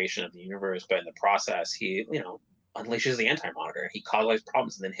actual creation of the universe, but in the process, he, unleashes the Anti-Monitor. He causes all these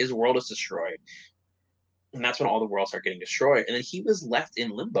problems, and then his world is destroyed. And that's when all the worlds start getting destroyed. And then he was left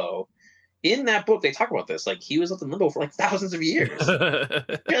in limbo. In that book, they talk about this. Like, he was left in limbo for like thousands of years,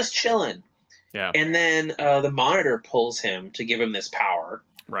 just chilling. Yeah. And then the Monitor pulls him to give him this power.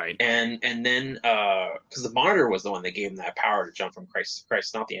 Right. And then because the Monitor was the one that gave him that power to jump from Christ to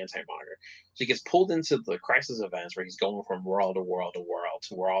Christ, not the Anti-Monitor. So he gets pulled into the crisis events where he's going from world to world to world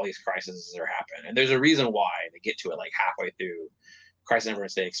to where all these crises are happening. And there's a reason why. They get to it like halfway through Crisis on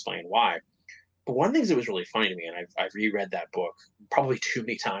Infinite, they explain why. But one of the things that was really funny to me, and I've reread that book probably too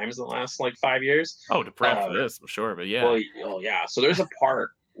many times in the last like 5 years. Oh, to prep for this, I'm sure, but yeah. Well, yeah. So there's a part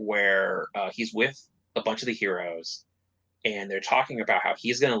where he's with a bunch of the heroes, and they're talking about how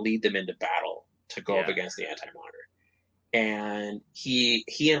he's going to lead them into battle to go up against the Anti-Monitor. And he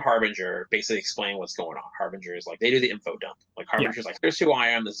and Harbinger basically explain what's going on. Harbinger is like, they do the info dump. Like, Harbinger's like, here's who I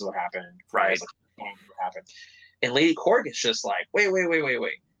am, this is what happened. Right. Like, what happened. And Lady Korg is just like, wait.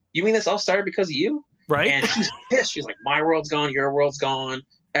 You mean this all started because of you? Right. And she's pissed. She's like, my world's gone, your world's gone,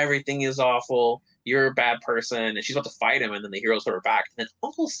 everything is awful, you're a bad person. And she's about to fight him, and then the heroes put her back. And then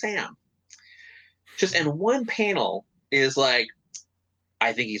Uncle Sam, just in one panel, is like,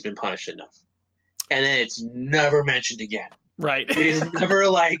 I think he's been punished enough. And then it's never mentioned again. Right. It is never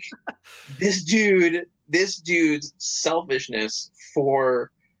like, this dude's selfishness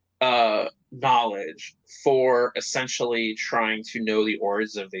for knowledge, for essentially trying to know the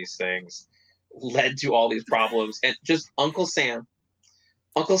origins of these things, led to all these problems. And just Uncle Sam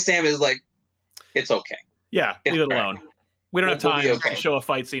is like, it's okay. Yeah, leave it alone. We don't have time to show a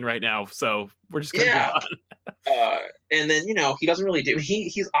fight scene right now, so we're just gonna move on. And then he doesn't really do.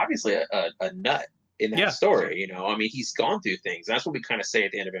 He's obviously a nut in that story. I mean, he's gone through things. That's what we kind of say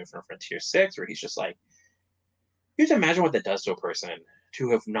at the end of Infinite Frontier 6, where he's just like, you have to imagine what that does to a person to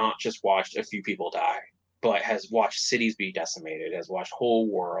have not just watched a few people die, but has watched cities be decimated, has watched whole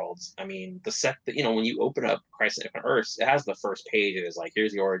worlds. I mean, when you open up Crisis on Infinite Earths, it has the first page. It is like,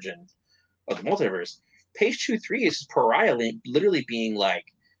 here's the origin of the multiverse. Page 2-3 is Pariah literally being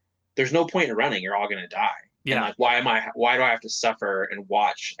like, there's no point in running. You're all going to die. Yeah. And like, why do I have to suffer and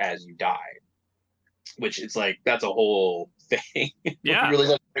watch as you die? Which it's like, that's a whole thing. Yeah. Really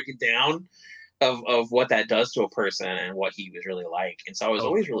like break it down of what that does to a person and what he was really like. And so I was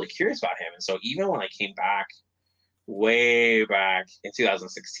always really curious about him. And so even when I came back way back in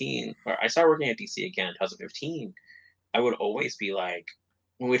 2016, or I started working at DC again in 2015, I would always be like,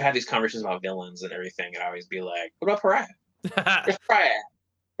 when we'd have these conversations about villains and everything, I'd always be like, what about Pariah? Where's Pariah at?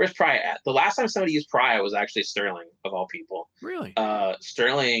 Where's Pariah at? The last time somebody used Pariah was actually Sterling, of all people. Really?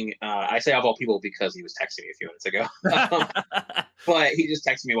 Sterling, I say of all people because he was texting me a few minutes ago. But he just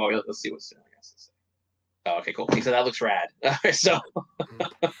texted me let's see what Sterling has to say. Oh, okay, cool. He said, that looks rad. So,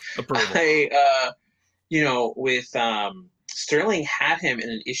 with Sterling had him in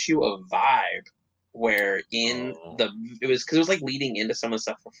an issue of Vibe, where it was like leading into some of the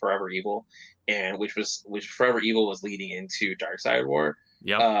stuff for Forever Evil, and which Forever Evil was leading into Darkseid War.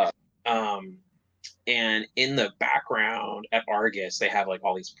 Yeah. And in the background at Argus, they have like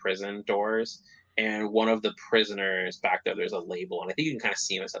all these prison doors, and one of the prisoners back there's a label, and I think you can kind of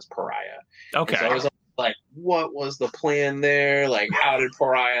see him. It says Pariah. Okay. And so I was like, what was the plan there? Like, how did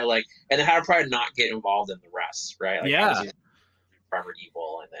Pariah and then how did Pariah not get involved in the rest? Right? Like, Forever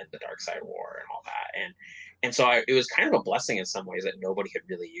Evil and then the Darkseid War and all that, and so it was kind of a blessing in some ways that nobody had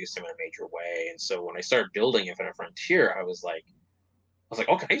really used him in a major way. And so when I started building Infinite Frontier, I was like,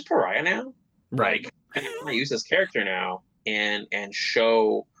 oh, can I use Pariah now? Right. Like, can I use this character now and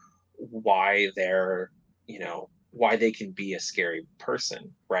show why they're why they can be a scary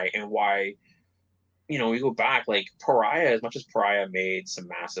person, right? And why we go back, like Pariah, as much as Pariah made some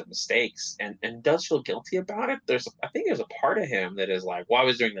massive mistakes and does feel guilty about it, I think there's a part of him that is like, well, I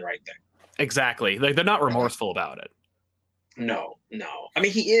was doing the right thing. Exactly. Like, they're not remorseful about it. No. I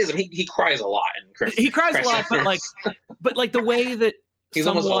mean, he is. I mean, he cries a lot. He cries a lot, but like the way that he's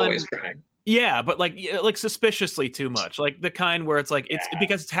almost always crying. Yeah, but like suspiciously too much. Like the kind where it's like, it's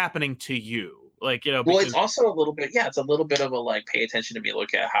because it's happening to you. Like, well, it's also a little bit, it's a little bit of a like, pay attention to me,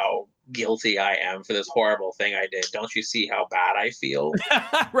 look at how guilty I am for this horrible thing I did. Don't you see how bad I feel?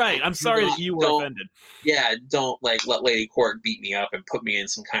 Right. I'm sorry that you were offended. Yeah, don't like let Lady Korg beat me up and put me in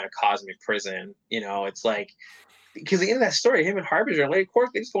some kind of cosmic prison. It's like, because at the end of that story, him and Harbinger and Lady Korg,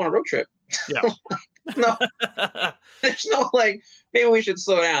 they just go on a road trip. Yeah. No, there's no like, maybe we should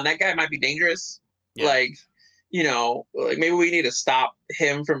slow down. That guy might be dangerous. Yeah. Like, you know, like maybe we need to stop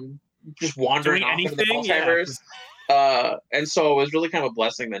him from just wandering off into the multiverse. And so it was really kind of a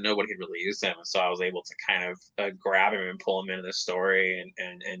blessing that nobody had really used him. And so I was able to kind of grab him and pull him into the story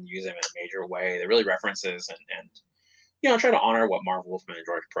and use him in a major way that really references and you know, try to honor what Marv Wolfman and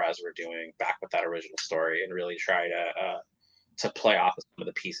George Perez were doing back with that original story and really try to play off of some of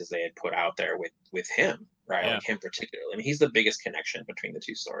the pieces they had put out there with him, right? Like him particularly. I mean, he's the biggest connection between the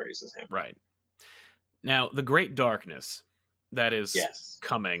two stories is him. Right. Now, the Great Darkness that is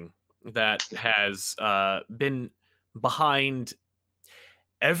coming, that has been behind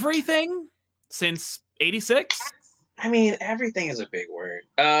everything since '86. I mean, everything is a big word.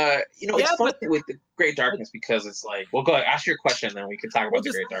 You know, it's fun with the Great Darkness because it's like, well, go ahead, ask your question, then we can talk about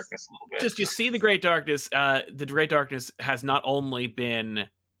the Great Darkness a little bit. Just you see the Great Darkness. The Great Darkness has not only been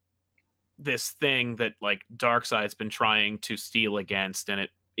this thing that like Darkseid's been trying to steal against, and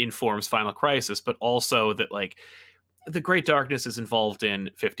it informs Final Crisis, but also that like the Great Darkness is involved in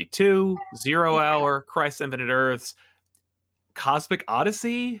 52, Zero Hour, Crisis Infinite Earths, Cosmic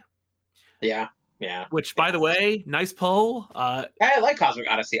Odyssey. Yeah. Which, by the way, nice poll. I like Cosmic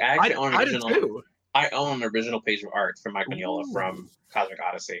Odyssey. I actually own an original. I own an original page of art from Mike Mignola from Cosmic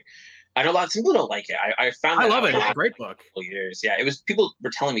Odyssey. I know a lot of people don't like it. I found. I love it. It's a great book. Years. Yeah, it was. People were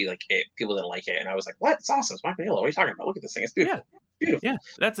telling me like people didn't like it, and I was like, "What? It's awesome. It's Mike Mignola. What are you talking about? Look at this thing. It's beautiful." Beautiful. Yeah,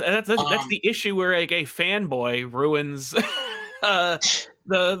 that's the issue where like a fanboy ruins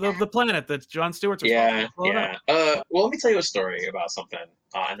the planet that Jon Stewart's responsible. Well, let me tell you a story about something,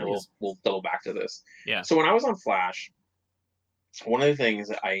 and then we'll double back to this. Yeah. So when I was on Flash, one of the things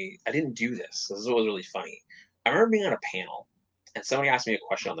that I didn't do this. This is what was really funny. I remember being on a panel, and somebody asked me a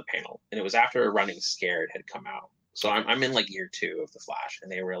question on the panel, and it was after Running Scared had come out. So I'm in like year 2 of the Flash,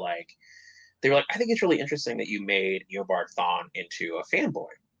 and they were like, I think it's really interesting that you made Eobard Thawne into a fanboy,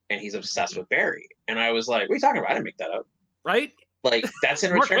 and he's obsessed with Barry. And I was like, what are you talking about? I didn't make that up. Right? Like, that's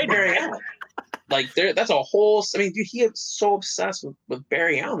in Return to Barry Allen. Like, that's a whole... I mean, dude, he is so obsessed with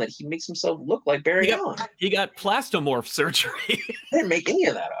Barry Allen that he makes himself look like Barry Allen. He got plastomorph surgery. I didn't make any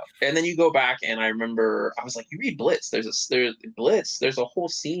of that up. And then you go back, and I remember... I was like, you read Blitz. There's a whole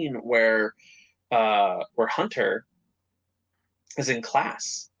scene where Hunter is in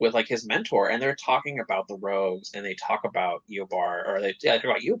class with like his mentor, and they're talking about the rogues, and they talk about Eobard, or they talk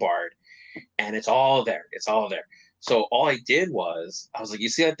about Eobard, and it's all there. So all I did was I was like, you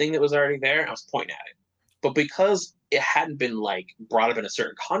see that thing that was already there? I was pointing at it, but because it hadn't been like brought up in a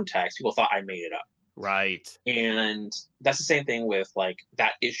certain context, people thought I made it up. Right. And that's the same thing with like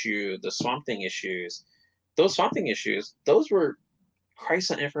that issue, the Swamp Thing issues. Those Swamp Thing issues, those were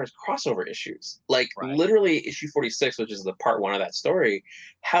Crisis on Infinite crossover issues. Like literally issue 46, which is the part 1 of that story,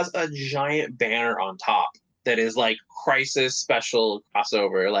 has a giant banner on top that is like Crisis special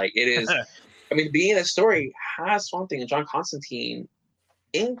crossover. Like it is I mean, the beginning of that story has Swamp Thing and John Constantine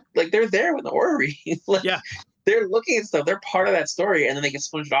in, like, they're there with the orrery. Like, they're looking at stuff. They're part of that story, and then they get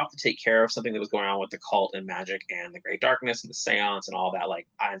sponged off to take care of something that was going on with the cult and magic and the Great Darkness and the Seance and all that. Like,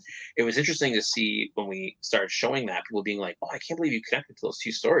 it was interesting to see when we started showing that, people being like, "Oh, I can't believe you connected to those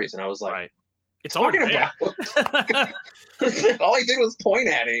 2 stories." And I was like, "It's all about." All I did was point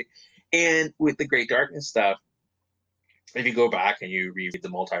at it. And with the Great Darkness stuff, if you go back and you read the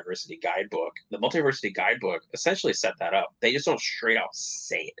Multiversity Guidebook essentially set that up. They just don't straight out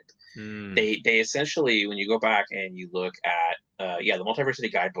say it. They essentially, when you go back and you look at the Multiversity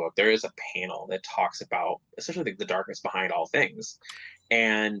Guidebook, there is a panel that talks about essentially the darkness behind all things.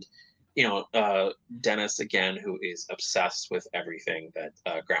 And you know, Dennis, again, who is obsessed with everything that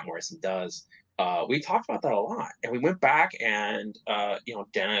Grant Morrison does, we talked about that a lot, and we went back and you know,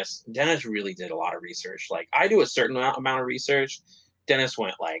 Dennis really did a lot of research. Like, I do a certain amount of research. Dennis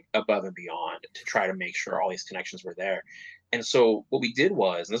went like above and beyond to try to make sure all these connections were there. And so what we did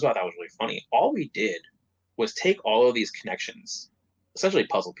was, and this is what I thought was really funny, all we did was take all of these connections, essentially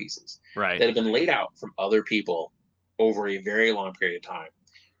puzzle pieces, that have been laid out from other people over a very long period of time.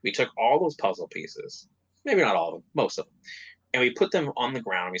 We took all those puzzle pieces, maybe not all of them, most of them, and we put them on the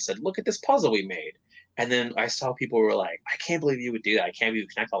ground, and we said, look at this puzzle we made. And then I saw people were like, I can't believe you would do that. I can't believe you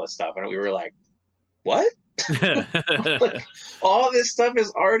connect all this stuff. And we were like, what? Like, all this stuff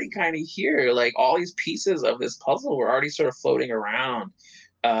is already kind of here. Like, all these pieces of this puzzle were already sort of floating around.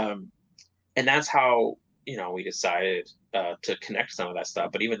 And that's how, you know, we decided to connect some of that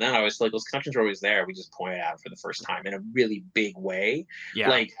stuff. But even then, I was like, those connections were always there. We just pointed out for the first time in a really big way. Yeah.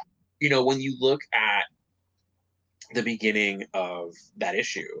 Like, you know, when you look at the beginning of that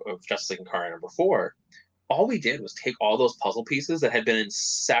issue of Justice League Incarnate #4, all we did was take all those puzzle pieces that had been in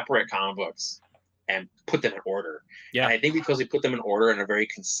separate comic books and put them in order. Yeah. And I think because we put them in order in a very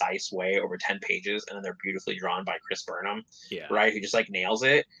concise way over 10 pages, and then they're beautifully drawn by Chris Burnham, right? Who just like nails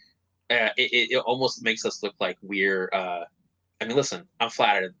it. It almost makes us look like we're, I mean, listen, I'm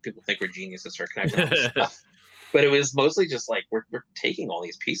flattered. People think we're geniuses for connecting all this stuff. But it was mostly just like, we're taking all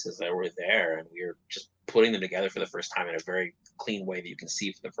these pieces that were there and we're just putting them together for the first time in a very clean way that you can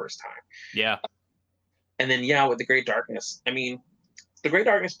see for the first time. Yeah. And then, yeah, with The Great Darkness, I mean, The Great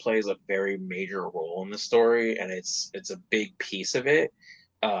Darkness plays a very major role in the story, and it's a big piece of it.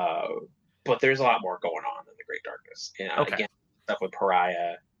 But there's a lot more going on in The Great Darkness. And again, stuff with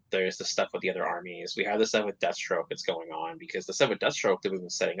Pariah, there's the stuff with the other armies. We have the stuff with Deathstroke that's going on, because the stuff with Deathstroke that we've been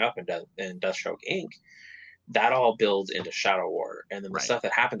setting up in Deathstroke Inc., that all builds into Shadow War. And then the stuff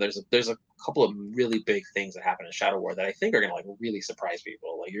that happened, there's a couple of really big things that happen in Shadow War that I think are gonna like really surprise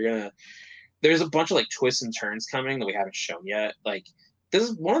people. Like there's a bunch of like twists and turns coming that we haven't shown yet. Like, this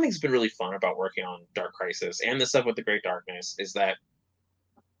is one of the things that's been really fun about working on Dark Crisis and the stuff with The Great Darkness, is that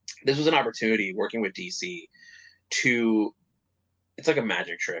this was an opportunity working with DC to, it's like a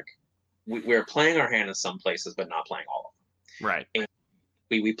magic trick. We're playing our hand in some places, but not playing all of them. Right. And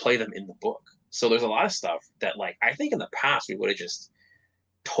we play them in the book. So there's a lot of stuff that, like, I think in the past we would have just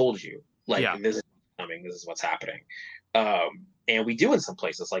told you, like, this is coming, this is what's happening. And we do in some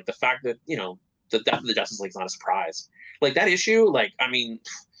places, like the fact that, you know, the death of the Justice League is not a surprise. Like, that issue, like, I mean,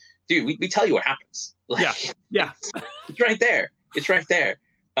 dude, we tell you what happens. Like, yeah. It's right there. It's right there.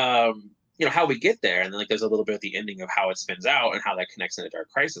 You know, how we get there, and then, like, there's a little bit at the ending of how it spins out and how that connects into Dark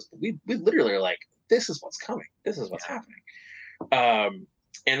Crisis. But we literally are like, this is what's coming. This is what's happening.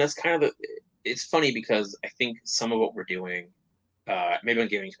 And that's kind of it's funny because I think some of what we're doing, maybe I'm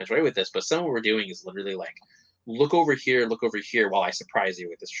giving too much away with this, but some of what we're doing is literally like, look over here while I surprise you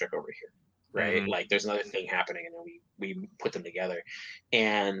with this trick over here. Right. Like, there's another thing happening, and then we put them together.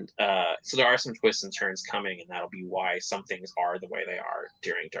 And so there are some twists and turns coming, and that'll be why some things are the way they are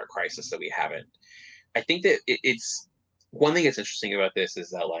during Dark Crisis that we haven't. I think that it's one thing that's interesting about this is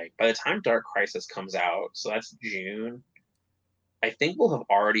that, like, by the time Dark Crisis comes out, so that's June, I think we'll have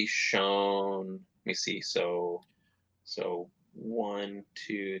already shown, let me see, so 1,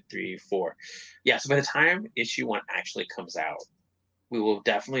 2, 3, 4. Yeah, so by the time issue 1 actually comes out, we will have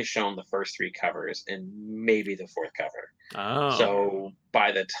definitely shown the first 3 covers and maybe the 4th cover. Oh. So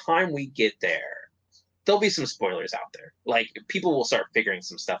by the time we get there, there'll be some spoilers out there. Like, people will start figuring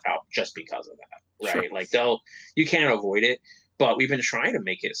some stuff out just because of that, right? Sure. Like, you can't avoid it, but we've been trying to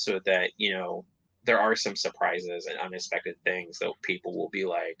make it so that, you know, there are some surprises and unexpected things that people will be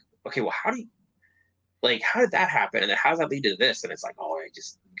like, okay, well, how did that happen? And how does that lead to this? And it's like, oh, I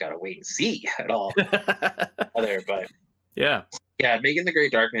just gotta wait and see at all. But yeah, making The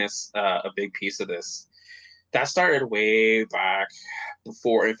Great Darkness a big piece of this. That started way back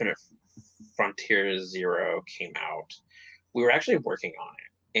before Infinite Frontier Zero came out. We were actually working on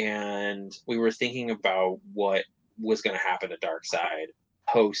it, and we were thinking about what was going to happen to Darkseid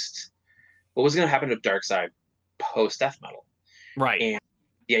post Death Metal. Right. And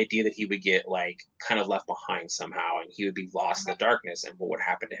the idea that he would get, like, kind of left behind somehow, and he would be lost in the darkness, and what would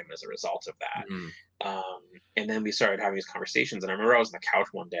happen to him as a result of that. And then we started having these conversations, and I remember I was on the couch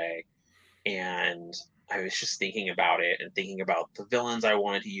one day, and I was just thinking about it and thinking about the villains I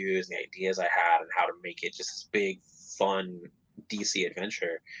wanted to use, and the ideas I had, and how to make it just this big, fun DC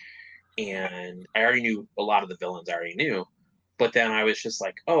adventure. And I already knew a lot of the villains I already knew, but then I was just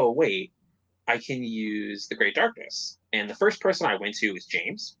like, oh, wait, I can use The Great Darkness. And the first person I went to was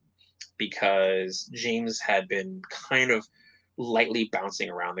James, because James had been kind of lightly bouncing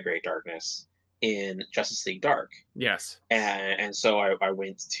around The Great Darkness in Justice League Dark. Yes. And so I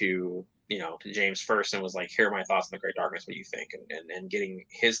went to James first and was like, here are my thoughts on The Great Darkness. What do you think? And getting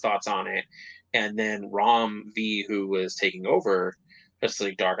his thoughts on it. And then Rom V, who was taking over Justice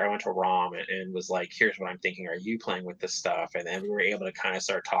League Dark, I went to Rom and was like, here's what I'm thinking. Are you playing with this stuff? And then we were able to kind of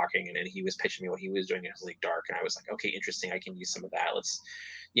start talking, and then he was pitching me what he was doing in Justice League Dark. And I was like, okay, interesting. I can use some of that. Let's,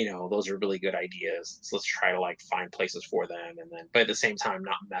 those are really good ideas. So let's try to, like, find places for them. And then, but at the same time,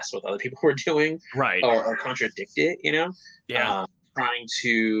 not mess with other people who are doing, right, or contradict it, Yeah. Trying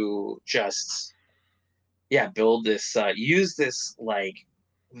to just, build this, use this, like,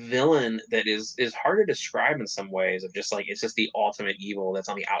 villain that is hard to describe in some ways, of just like, it's just the ultimate evil that's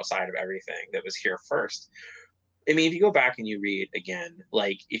on the outside of everything that was here first. I mean, if you go back and you read again,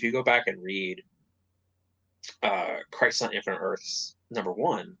 like, if you go back and read Crisis on Infinite Earths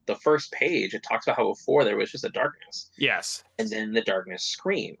 #1, the first page, it talks about how before there was just a darkness. Yes. And then the darkness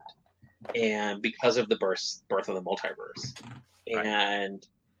screamed, and because of the birth of the multiverse. Right. And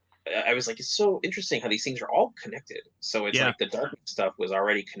I was like, it's so interesting how these things are all connected. So it's like the dark stuff was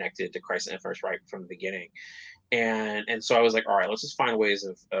already connected to Crisis on Infinite Earths right from the beginning. And so I was like, all right, let's just find ways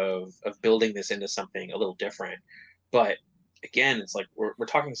of building this into something a little different. But again, it's like we're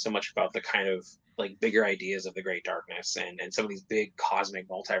talking so much about the kind of like bigger ideas of the Great Darkness and some of these big cosmic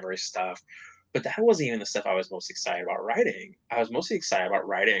multiverse stuff. But that wasn't even the stuff I was most excited about writing. I was mostly excited about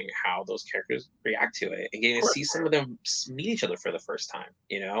writing how those characters react to it and getting to see some of them meet each other for the first time,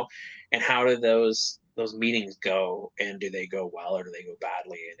 you know, and how do those meetings go, and do they go well or do they go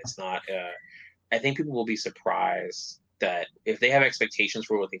badly? And it's not. I think people will be surprised that if they have expectations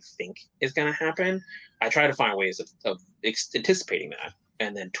for what they think is going to happen, I try to find ways of anticipating that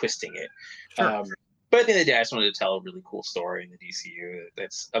and then twisting it. Sure. But at the end of the day, I just wanted to tell a really cool story in the DCU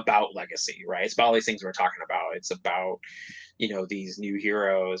that's about legacy, right? It's about all these things we're talking about. It's about, you know, these new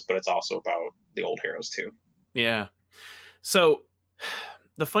heroes, but it's also about the old heroes too. Yeah. So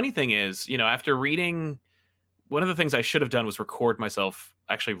the funny thing is, you know, after reading, one of the things I should have done was record myself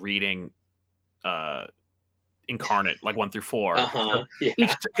actually reading Incarnate, like 1 through 4.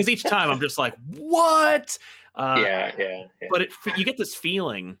 Because each time I'm just like, what? Yeah. But you get this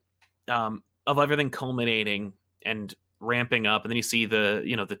feeling of everything culminating and ramping up, and then you see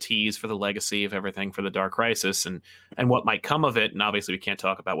the tease for the legacy of everything for the Dark Crisis and what might come of it. And obviously we can't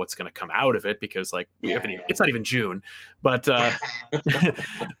talk about what's going to come out of it because it's not even June. But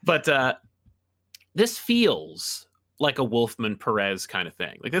but this feels like a Wolfman Perez kind of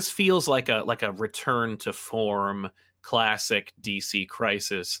thing. Like this feels like a return to form classic DC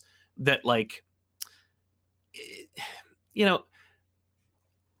Crisis that, like, you know,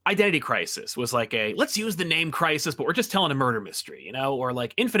 Identity Crisis was like let's use the name Crisis, but we're just telling a murder mystery, you know, or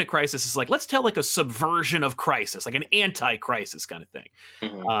like Infinite Crisis is like, let's tell like a subversion of Crisis, like an anti-Crisis kind of thing.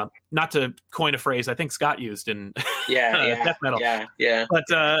 Mm-hmm. Not to coin a phrase I think Scott used in Death Metal. Yeah.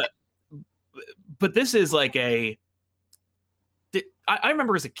 But this is like I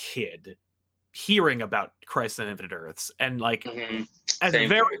remember as a kid hearing about Crisis on Infinite Earths and like as a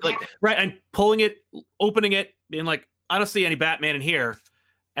very like right and pulling it, opening it, being like, I don't see any Batman in here.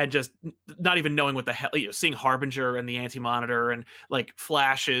 And just not even knowing what the hell, you know, seeing Harbinger and the Anti-Monitor and like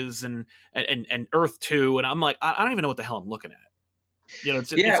flashes and Earth 2, and I'm like, I don't even know what the hell I'm looking at. You know,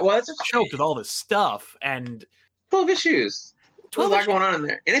 it's choked with all this stuff and 12 issues. There's a lot going on in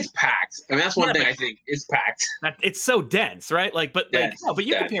there, and it's packed. I mean, that's one thing I think is packed. It's so dense, right? Like, but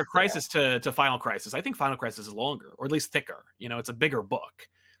you compare Crisis to Final Crisis. I think Final Crisis is longer, or at least thicker. You know, it's a bigger book.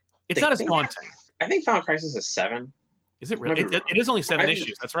 It's not as daunting. I think Final Crisis is 7. Is it really? It is only 7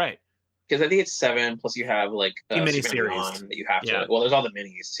 issues. That's right. Because I think it's 7. Plus, you have like a miniseries that you have to. Well, there's all the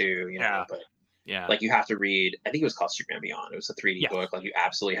minis too. You know, but like you have to read. I think it was called Superman Beyond. It was a 3D book. Like you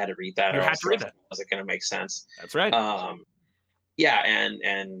absolutely had to read that. You had to read that. Was it going to make sense? That's right. Yeah, and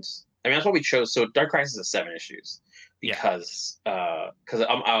I mean that's what we chose. So Dark Crisis is 7 issues because I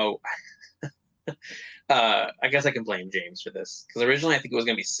guess I can blame James for this because originally I think it was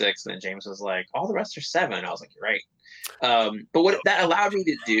going to be 6, and then James was like, all the rest are 7. And I was like, you're right. But what that allowed me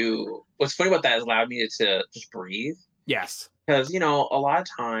to do, what's funny about that is allowed me to just breathe. Yes. Because, you know, a lot of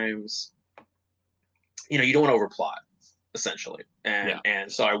times, you know, you don't want to overplot, essentially.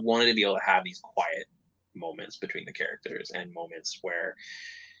 And so I wanted to be able to have these quiet moments between the characters and moments where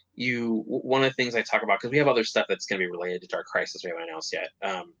one of the things I talk about, because we have other stuff that's going to be related to Dark Crisis we haven't announced yet.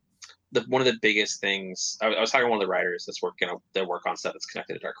 One of the biggest things I was talking to one of the writers that work on stuff that's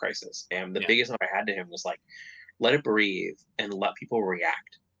connected to Dark Crisis, and the biggest thing I had to him was like, let it breathe and let people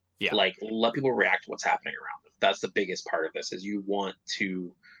react. Yeah. Like let people react to what's happening around them. That's the biggest part of this, is you want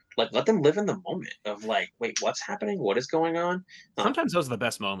to like let them live in the moment of like, wait, what's happening? What is going on? Sometimes those are the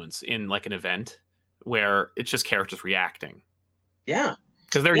best moments in like an event where it's just characters reacting. Yeah.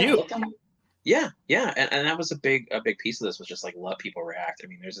 Because they're you. Yeah. And that was a big piece of this, was just like let people react. I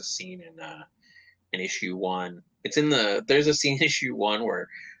mean, there's a scene in issue 1. There's a scene in issue 1 where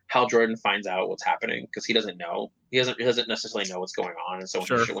Hal Jordan finds out what's happening because he doesn't know. He doesn't necessarily know what's going on, and so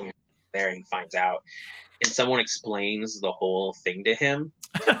when he's there and he finds out, and someone explains the whole thing to him,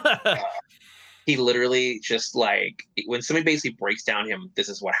 he literally just like, when somebody basically breaks down him, this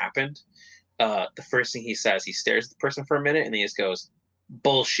is what happened. The first thing he says, he stares at the person for a minute, and then he just goes,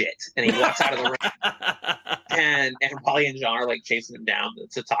 bullshit, and he walks out of the room. and Polly and John are like chasing him down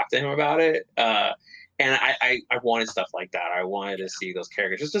to talk to him about it. And I wanted stuff like that. I wanted to see those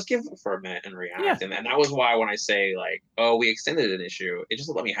characters just give them for a minute and react. And that was why when I say like, oh, we extended an issue, it just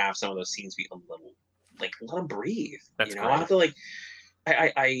let me have some of those scenes be a little like, let them breathe. That's I have to like,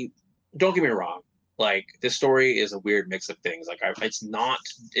 I don't get me wrong. Like, this story is a weird mix of things. Like, it's not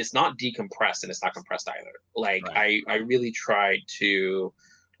decompressed, and it's not compressed either. Like, right. I really tried to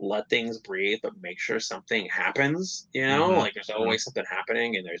let things breathe, but make sure something happens, like there's always something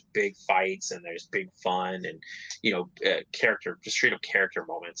happening, and there's big fights and there's big fun and, character, just straight up character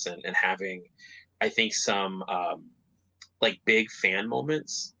moments, and having, I think, some like big fan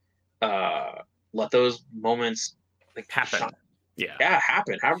moments, let those moments like happen.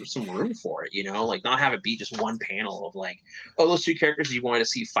 Happen. Have some room for it, like not have it be just one panel of like, oh, those two characters you wanted to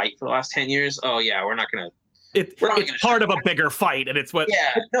see fight for the last 10 years. Oh yeah, we're not gonna. It's part of a bigger fight, and it's what.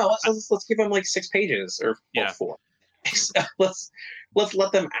 Yeah, no. Let's give them like 6 pages or 4. let's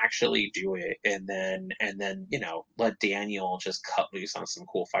let them actually do it, and then let Daniel just cut loose on some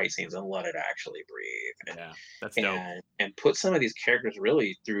cool fight scenes and let it actually breathe. And, that's dope. And put some of these characters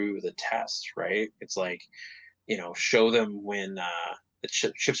really through the test, right? It's like, show them when the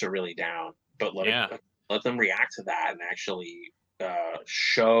chips are really down, but let them react to that and actually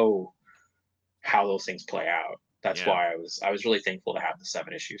show how those things play out. That's why I was really thankful to have the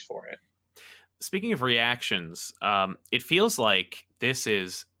 7 issues for it. Speaking of reactions, it feels like this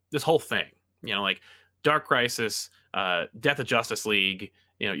whole thing, like Dark Crisis, Death of Justice League,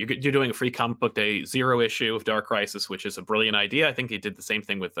 you're doing a free comic book day 0 issue of Dark Crisis, which is a brilliant idea. I think they did the same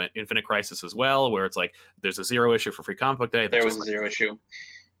thing with Infinite Crisis as well, where it's like there's a 0 issue for free comic book day. There was a 0 issue.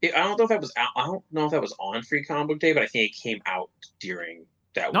 I don't know if that was out. I don't know if that was on free comic book day, but I think it came out during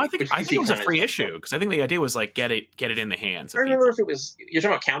that. No, week, I think it was a free issue, because I think the idea was like get it in the hands. I remember if it was. You're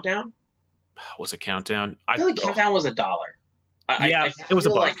talking about Countdown. Was it Countdown? I feel like Countdown was $1. It was a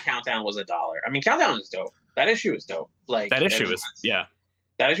buck. Like Countdown was $1. I mean, Countdown is dope. That issue is dope. Like that issue is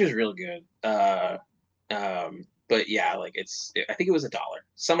That issue is really good. But yeah, like I think it was $1.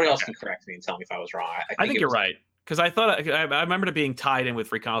 Somebody else can correct me and tell me if I was wrong. I think you're right, because I thought I remembered it being tied in with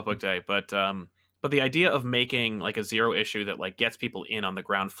Free Comic Book Day, but the idea of making like a 0 issue that like gets people in on the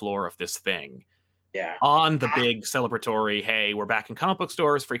ground floor of this thing. Yeah. On the big celebratory, hey, we're back in comic book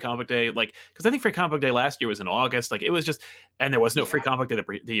stores, Free Comic Book Day, like, because I think Free Comic Book Day last year was in August, like it was just, and there was no Free Comic Book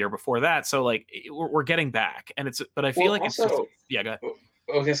Day the year before that, so like we're getting back, and but I feel like also, it's just, go ahead.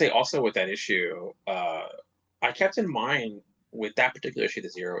 I was gonna say also with that issue, I kept in mind with that particular issue, the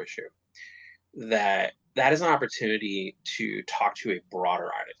 0 issue, that is an opportunity to talk to a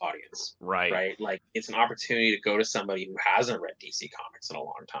broader audience. Right. Like it's an opportunity to go to somebody who hasn't read DC Comics in a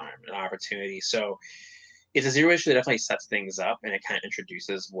long time. An opportunity. So it's a 0 issue that definitely sets things up, and it kind of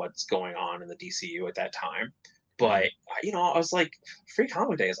introduces what's going on in the DCU at that time. But I was like, Free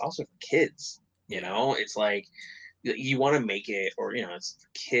Comic Day is also for kids. It's like you want to make it, or it's for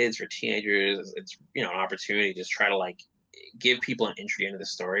kids or teenagers. It's an opportunity to just try to like give people an entry into the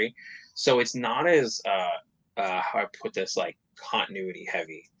story. So it's not as how I put this, like continuity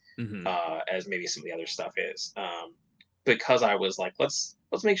heavy as maybe some of the other stuff is, because I was like, let's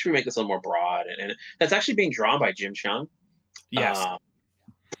make sure we make this a little more broad, and that's actually being drawn by Jim Cheung. Yes,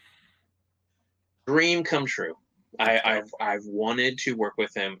 dream come true. I've wanted to work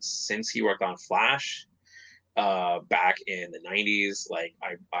with him since he worked on Flash back in the 90s. Like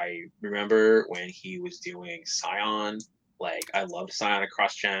I remember when he was doing Scion. Like I loved Scion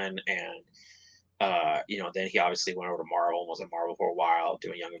across gen, and then he obviously went over to Marvel and was at Marvel for a while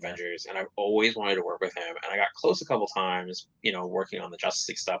doing Young Avengers, and I've always wanted to work with him, and I got close a couple times, working on the Justice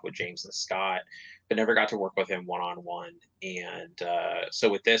League stuff with James and Scott, but never got to work with him one-on-one. And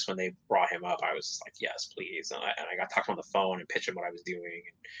so with this, when they brought him up, I was just like, yes, please. And I got to talk to him on the phone and pitch him what I was doing.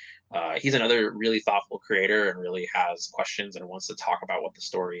 He's another really thoughtful creator and really has questions and wants to talk about what the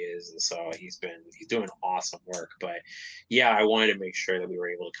story is. And so he's doing awesome work. But yeah, I wanted to make sure that we were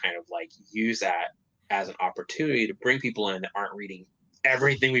able to kind of like use that as an opportunity to bring people in that aren't reading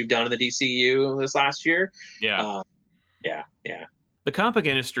everything we've done in the DCU this last year. Yeah. The comic book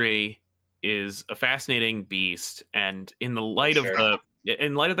industry is a fascinating beast, and in the light of the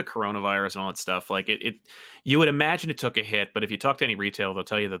coronavirus and all that stuff, like it you would imagine it took a hit, but if you talk to any retailer, they'll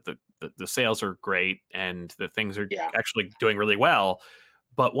tell you that the sales are great and that things are actually doing really well.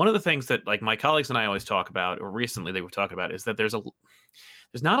 But one of the things that like my colleagues and I always talk about, or recently they were talking about, is that there's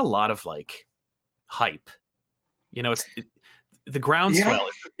not a lot of like hype. The groundswell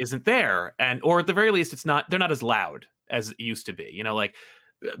isn't there, or at the very least, they're not as loud as it used to be. Like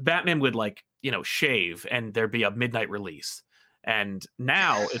Batman would like shave and there'd be a midnight release. And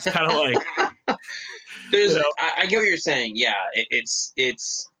now it's kind of like I get what you're saying. Yeah, it's.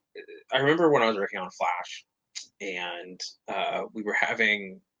 I remember when I was working on Flash, and we were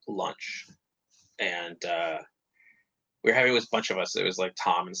having lunch, and we were having with a bunch of us. It was like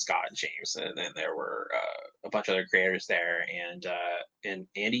Tom and Scott and James, and then there were a bunch of other creators there, and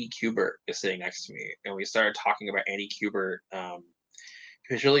Andy Kubert is sitting next to me, and we started talking about Andy Kubert.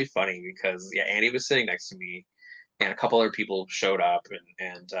 It was really funny because Andy was sitting next to me. and a couple other people showed up,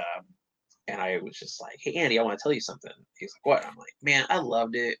 and I was just like, "Hey, Andy, I want to tell you something." He's like, "What?" I'm like, "Man, I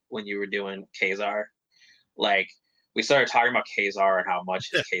loved it when you were doing Kazar. Like, we started talking about Kazar and how much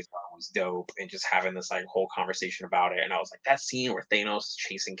his Kazar was dope, and just having this like whole conversation about it. And I was like, that scene where Thanos is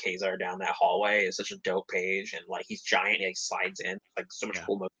chasing Kazar down that hallway is such a dope page, and like he's giant, and he slides in, like so much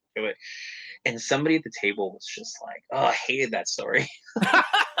cool motion to it." And somebody at the table was just like, "Oh, I hated that story."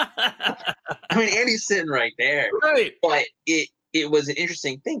 I mean, Andy's sitting right there, right? But it was an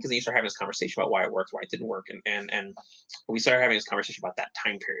interesting thing because then you start having this conversation about why it worked, why it didn't work, and we started having this conversation about that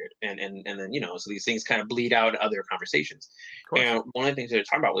time period, and then so these things kind of bleed out into other conversations. And one of the things they were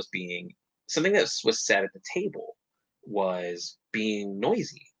talking about was being something that was said at the table was being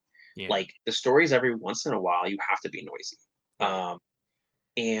noisy. Yeah. Like the stories, every once in a while you have to be noisy,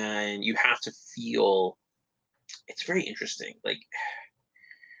 and you have to feel. It's very interesting. Like,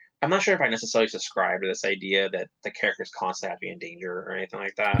 I'm not sure if I necessarily subscribe to this idea that the characters constantly have to be in danger or anything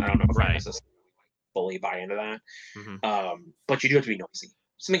like that. I don't know if I necessarily fully buy into that. Mm-hmm. But you do have to be noisy.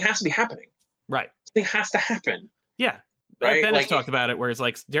 Something has to be happening. Right. Something has to happen. Yeah. Right. Bendis talked about it, where it's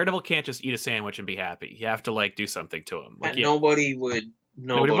like Daredevil can't just eat a sandwich and be happy. You have to like do something to him. Like nobody would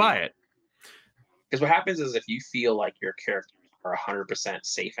buy it. Because what happens is if you feel like your characters are 100%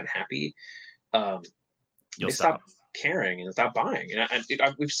 safe and happy, you'll stop caring and stop buying, and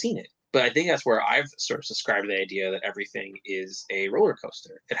we've seen it. But I think that's where I've sort of subscribed to the idea that everything is a roller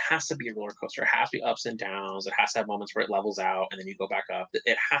coaster. It has to be a roller coaster. It has to be ups and downs. It has to have moments where it levels out and then you go back up.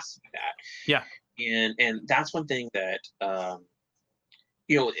 It has to be that. Yeah. And that's one thing that and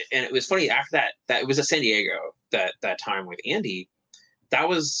it was funny after that it was a San Diego that time with Andy. It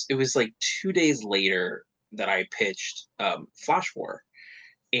was like 2 days later that I pitched Flash War.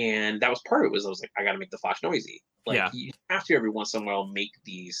 And that was part of it. I was like, I got to make the Flash noisy. Like, you have to every once in a while make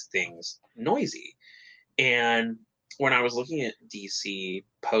these things noisy. And when I was looking at DC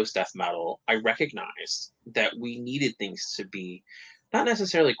post Death Metal, I recognized that we needed things to be not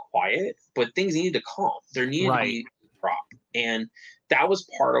necessarily quiet, but things needed to calm. There needed to be drop. And that was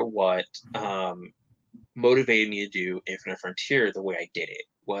part of what motivated me to do Infinite Frontier the way I did it.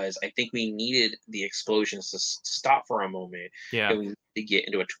 Was I think we needed the explosions to stop for a moment. Yeah. And we needed to get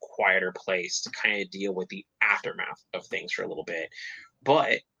into a quieter place to kind of deal with the aftermath of things for a little bit.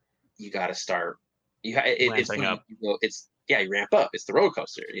 But you got to start. You ramp up. It's the roller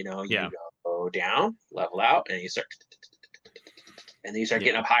coaster. You go down, level out, and you start, and then you start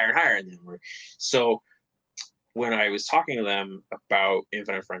getting up higher and higher. And then so when I was talking to them about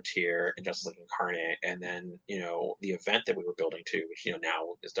Infinite Frontier and Justice League Incarnate, and then, the event that we were building to, which,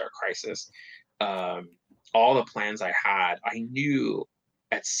 now is Dark Crisis, all the plans I had, I knew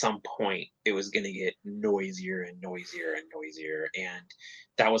at some point it was going to get noisier and noisier and noisier. And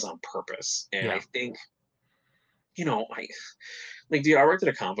that was on purpose. And I think, I worked at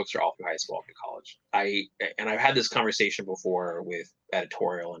a comic book store all through high school, all through college. I've had this conversation before with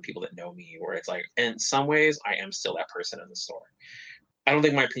editorial and people that know me, where it's like, in some ways, I am still that person in the store. I don't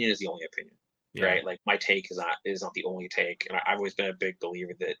think my opinion is the only opinion, right? Like, my take is not the only take, and I've always been a big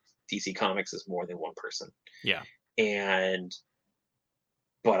believer that DC Comics is more than one person. Yeah,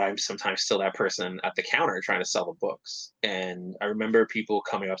 but I'm sometimes still that person at the counter trying to sell the books, and I remember people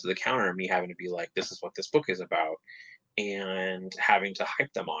coming up to the counter and me having to be like, "This is what this book is about." And having to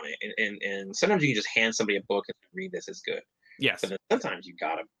hype them on it, and sometimes you can just hand somebody a book and read, "This is good." Yes. But then sometimes they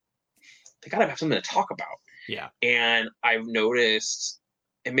gotta have something to talk about. Yeah. And I've noticed,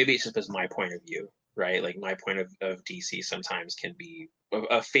 and maybe it's just as my point of view, right? Like, my point of DC sometimes can be,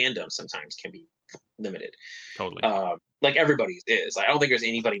 a fandom sometimes can be limited. Totally. Like everybody's is. I don't think there's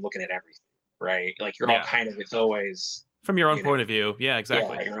anybody looking at everything, right? Like, you're all kind of, it's always from your own point of view. Yeah,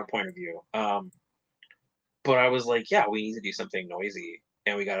 exactly. Yeah, your own point of view. But I was like, we need to do something noisy,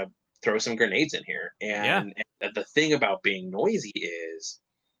 and we got to throw some grenades in here. And the thing about being noisy is,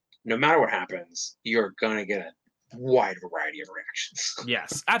 no matter what happens, you're going to get a wide variety of reactions.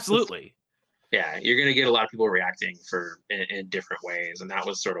 Yes, absolutely. You're going to get a lot of people reacting in different ways. And that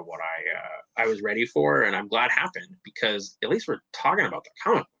was sort of what I was ready for. And I'm glad it happened, because at least we're talking about the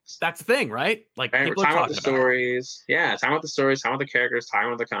comic books. That's the thing, right? Like, we're people talking about the about stories. Yeah, talking about the stories, talking about the characters, talking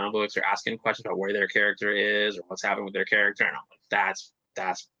about the comic books, or asking questions about where their character is or what's happening with their character. And I'm like,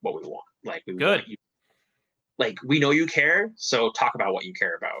 that's what we want. Like, we want you. Like, we know you care, so talk about what you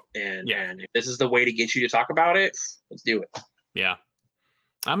care about. And if this is the way to get you to talk about it, let's do it. Yeah.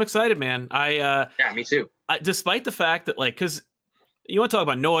 I'm excited, man. Me too. Despite the fact that, like, because you want to talk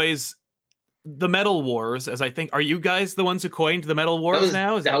about noise, the Metal Wars, as I think, are you guys the ones who coined the Metal Wars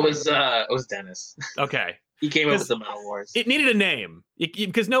now? It was Dennis. Okay. He came up with the Metal Wars. It needed a name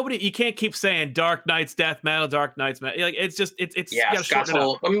because you can't keep saying Dark Knight's Death Metal, Dark Knight's Metal. Like it's Scott's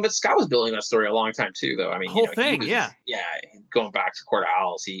whole. I mean, but Scott was building that story a long time too, though. I mean, whole thing, yeah. Going back to Court of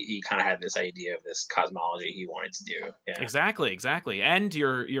Owls, he kind of had this idea of this cosmology he wanted to do. Yeah. Exactly, and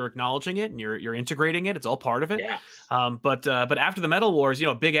you're acknowledging it and you're integrating it. It's all part of it. Yeah. But after the Metal Wars,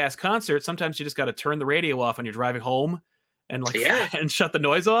 a big ass concert. Sometimes you just got to turn the radio off when you're driving home. And and shut the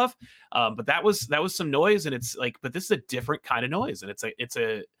noise off. But that was some noise, and it's like, but this is a different kind of noise, and it's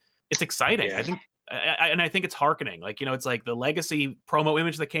exciting. Yeah. I think it's hearkening. Like, it's like the Legacy promo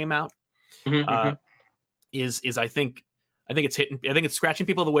image that came out is I think it's hitting. I think it's scratching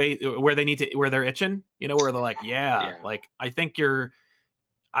people the way where they need to, where they're itching. Where they're like, like I think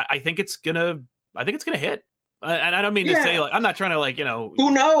it's gonna hit. And I don't mean to say, like, I'm not trying to, like,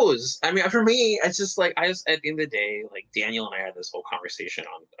 who knows? I mean, for me, it's just like, at the end of the day, like, Daniel and I had this whole conversation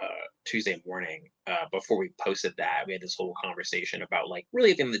on Tuesday morning before we posted that. We had this whole conversation about, like,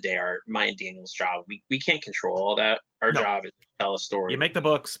 really at the end of the day, my and Daniel's job, we can't control all that. Our job is to tell a story. You make the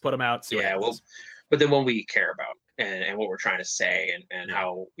books, put them out. But then what we care about and what we're trying to say and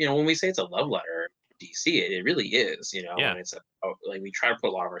how, when we say it's a love letter, DC, it really is, and it's like we try to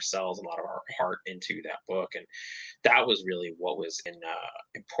put a lot of ourselves, a lot of our heart into that book, and that was really what was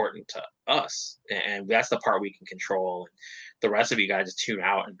important to us, and that's the part we can control, and the rest of you guys just tune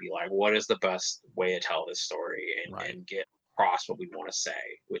out and be like, what is the best way to tell this story and get across what we want to say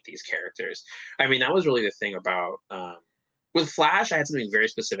with these characters. I mean, that was really the thing about with Flash. I had something very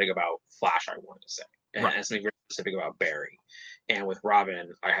specific about Flash I wanted to say, and I had something very specific about Barry. And with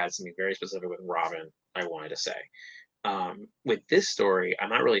Robin, I had something very specific with Robin I wanted to say. With this story, I'm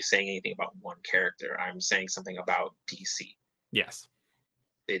not really saying anything about one character. I'm saying something about DC. Yes.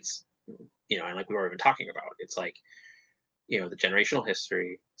 It's, and like we were even talking about, it's like, the generational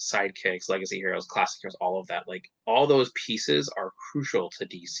history, sidekicks, legacy heroes, classic heroes, all of that. Like, all those pieces are crucial to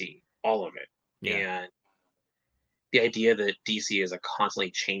DC. All of it. Yeah. And the idea that DC is a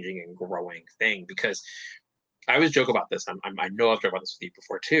constantly changing and growing thing, because I always joke about this. I know I've joked about this with you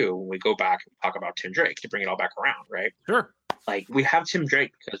before too. When we go back and talk about Tim Drake to bring it all back around, right? Sure. Like, we have Tim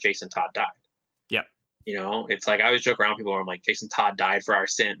Drake because Jason Todd died. Yep. It's like I always joke around people where I'm like, Jason Todd died for our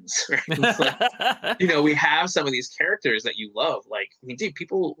sins. Right? Like, we have some of these characters that you love. Like, I mean, dude,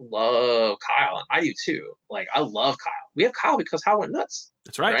 people love Kyle, and I do too. Like, I love Kyle. We have Kyle because Kyle went nuts.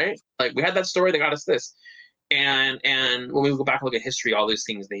 That's right. Right? Like, we had that story that got us this. And when we go back and look at history, all those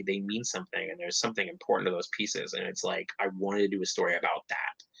things, they mean something, and there's something important to those pieces. And it's like, I wanted to do a story about that.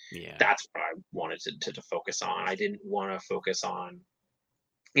 Yeah. That's what I wanted to focus on. I didn't want to focus on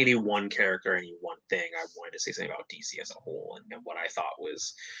any one character, any one thing. I wanted to say something about DC as a whole and what I thought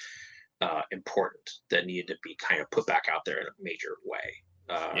was important that needed to be kind of put back out there in a major way.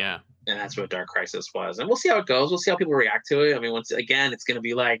 And that's what Dark Crisis was. And we'll see how it goes. We'll see how people react to it. I mean, once again, it's going to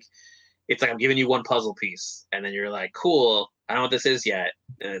be like, it's like I'm giving you one puzzle piece, and then you're like, cool, I don't know what this is yet.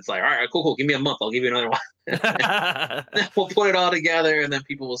 And it's like, all right, cool. Give me a month. I'll give you another one. We'll put it all together, and then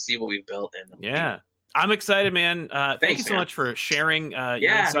people will see what we've built. And I'm excited, man. Thank you so much for sharing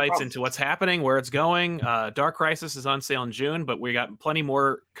your insights into what's happening, where it's going. Dark Crisis is on sale in June, but we got plenty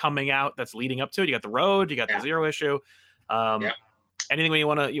more coming out that's leading up to it. You got The Road, you got the Zero issue. Anything you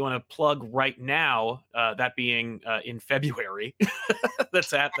want to plug right now? That being in February. That's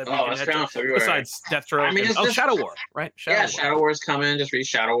February. Besides Deathstroke. I mean, Shadow War, right? Shadow War is coming. Just read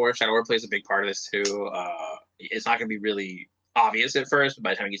Shadow War. Shadow War plays a big part of this too. It's not going to be really obvious at first, but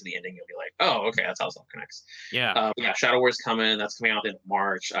by the time you get to the ending, you'll be like, oh, okay, that's how it all connects. Shadow War is coming. That's coming out in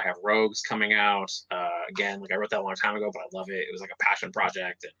March. I have Rogues coming out. Again, like I wrote that a long time ago, but I love it. It was like a passion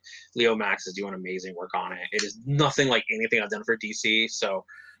project, and Leo Max is doing amazing work on it. It is nothing like anything I've done for DC, so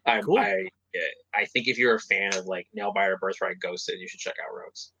I think if you're a fan of like Nailbiter, Birthright, Ghosted, you should check out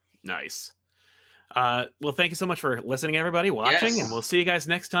Rogues. Nice. Well, thank you so much for listening, everybody, watching, and we'll see you guys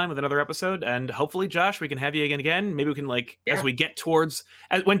next time with another episode. And hopefully, Josh, we can have you again. Maybe we can as we get towards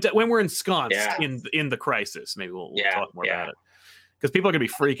when we're ensconced in the crisis. Maybe we'll talk more about it, because people are gonna be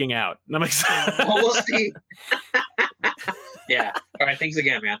freaking out. And I'm excited. Well, we'll see. All right. Thanks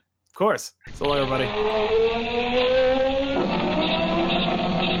again, man. Of course. So long, everybody.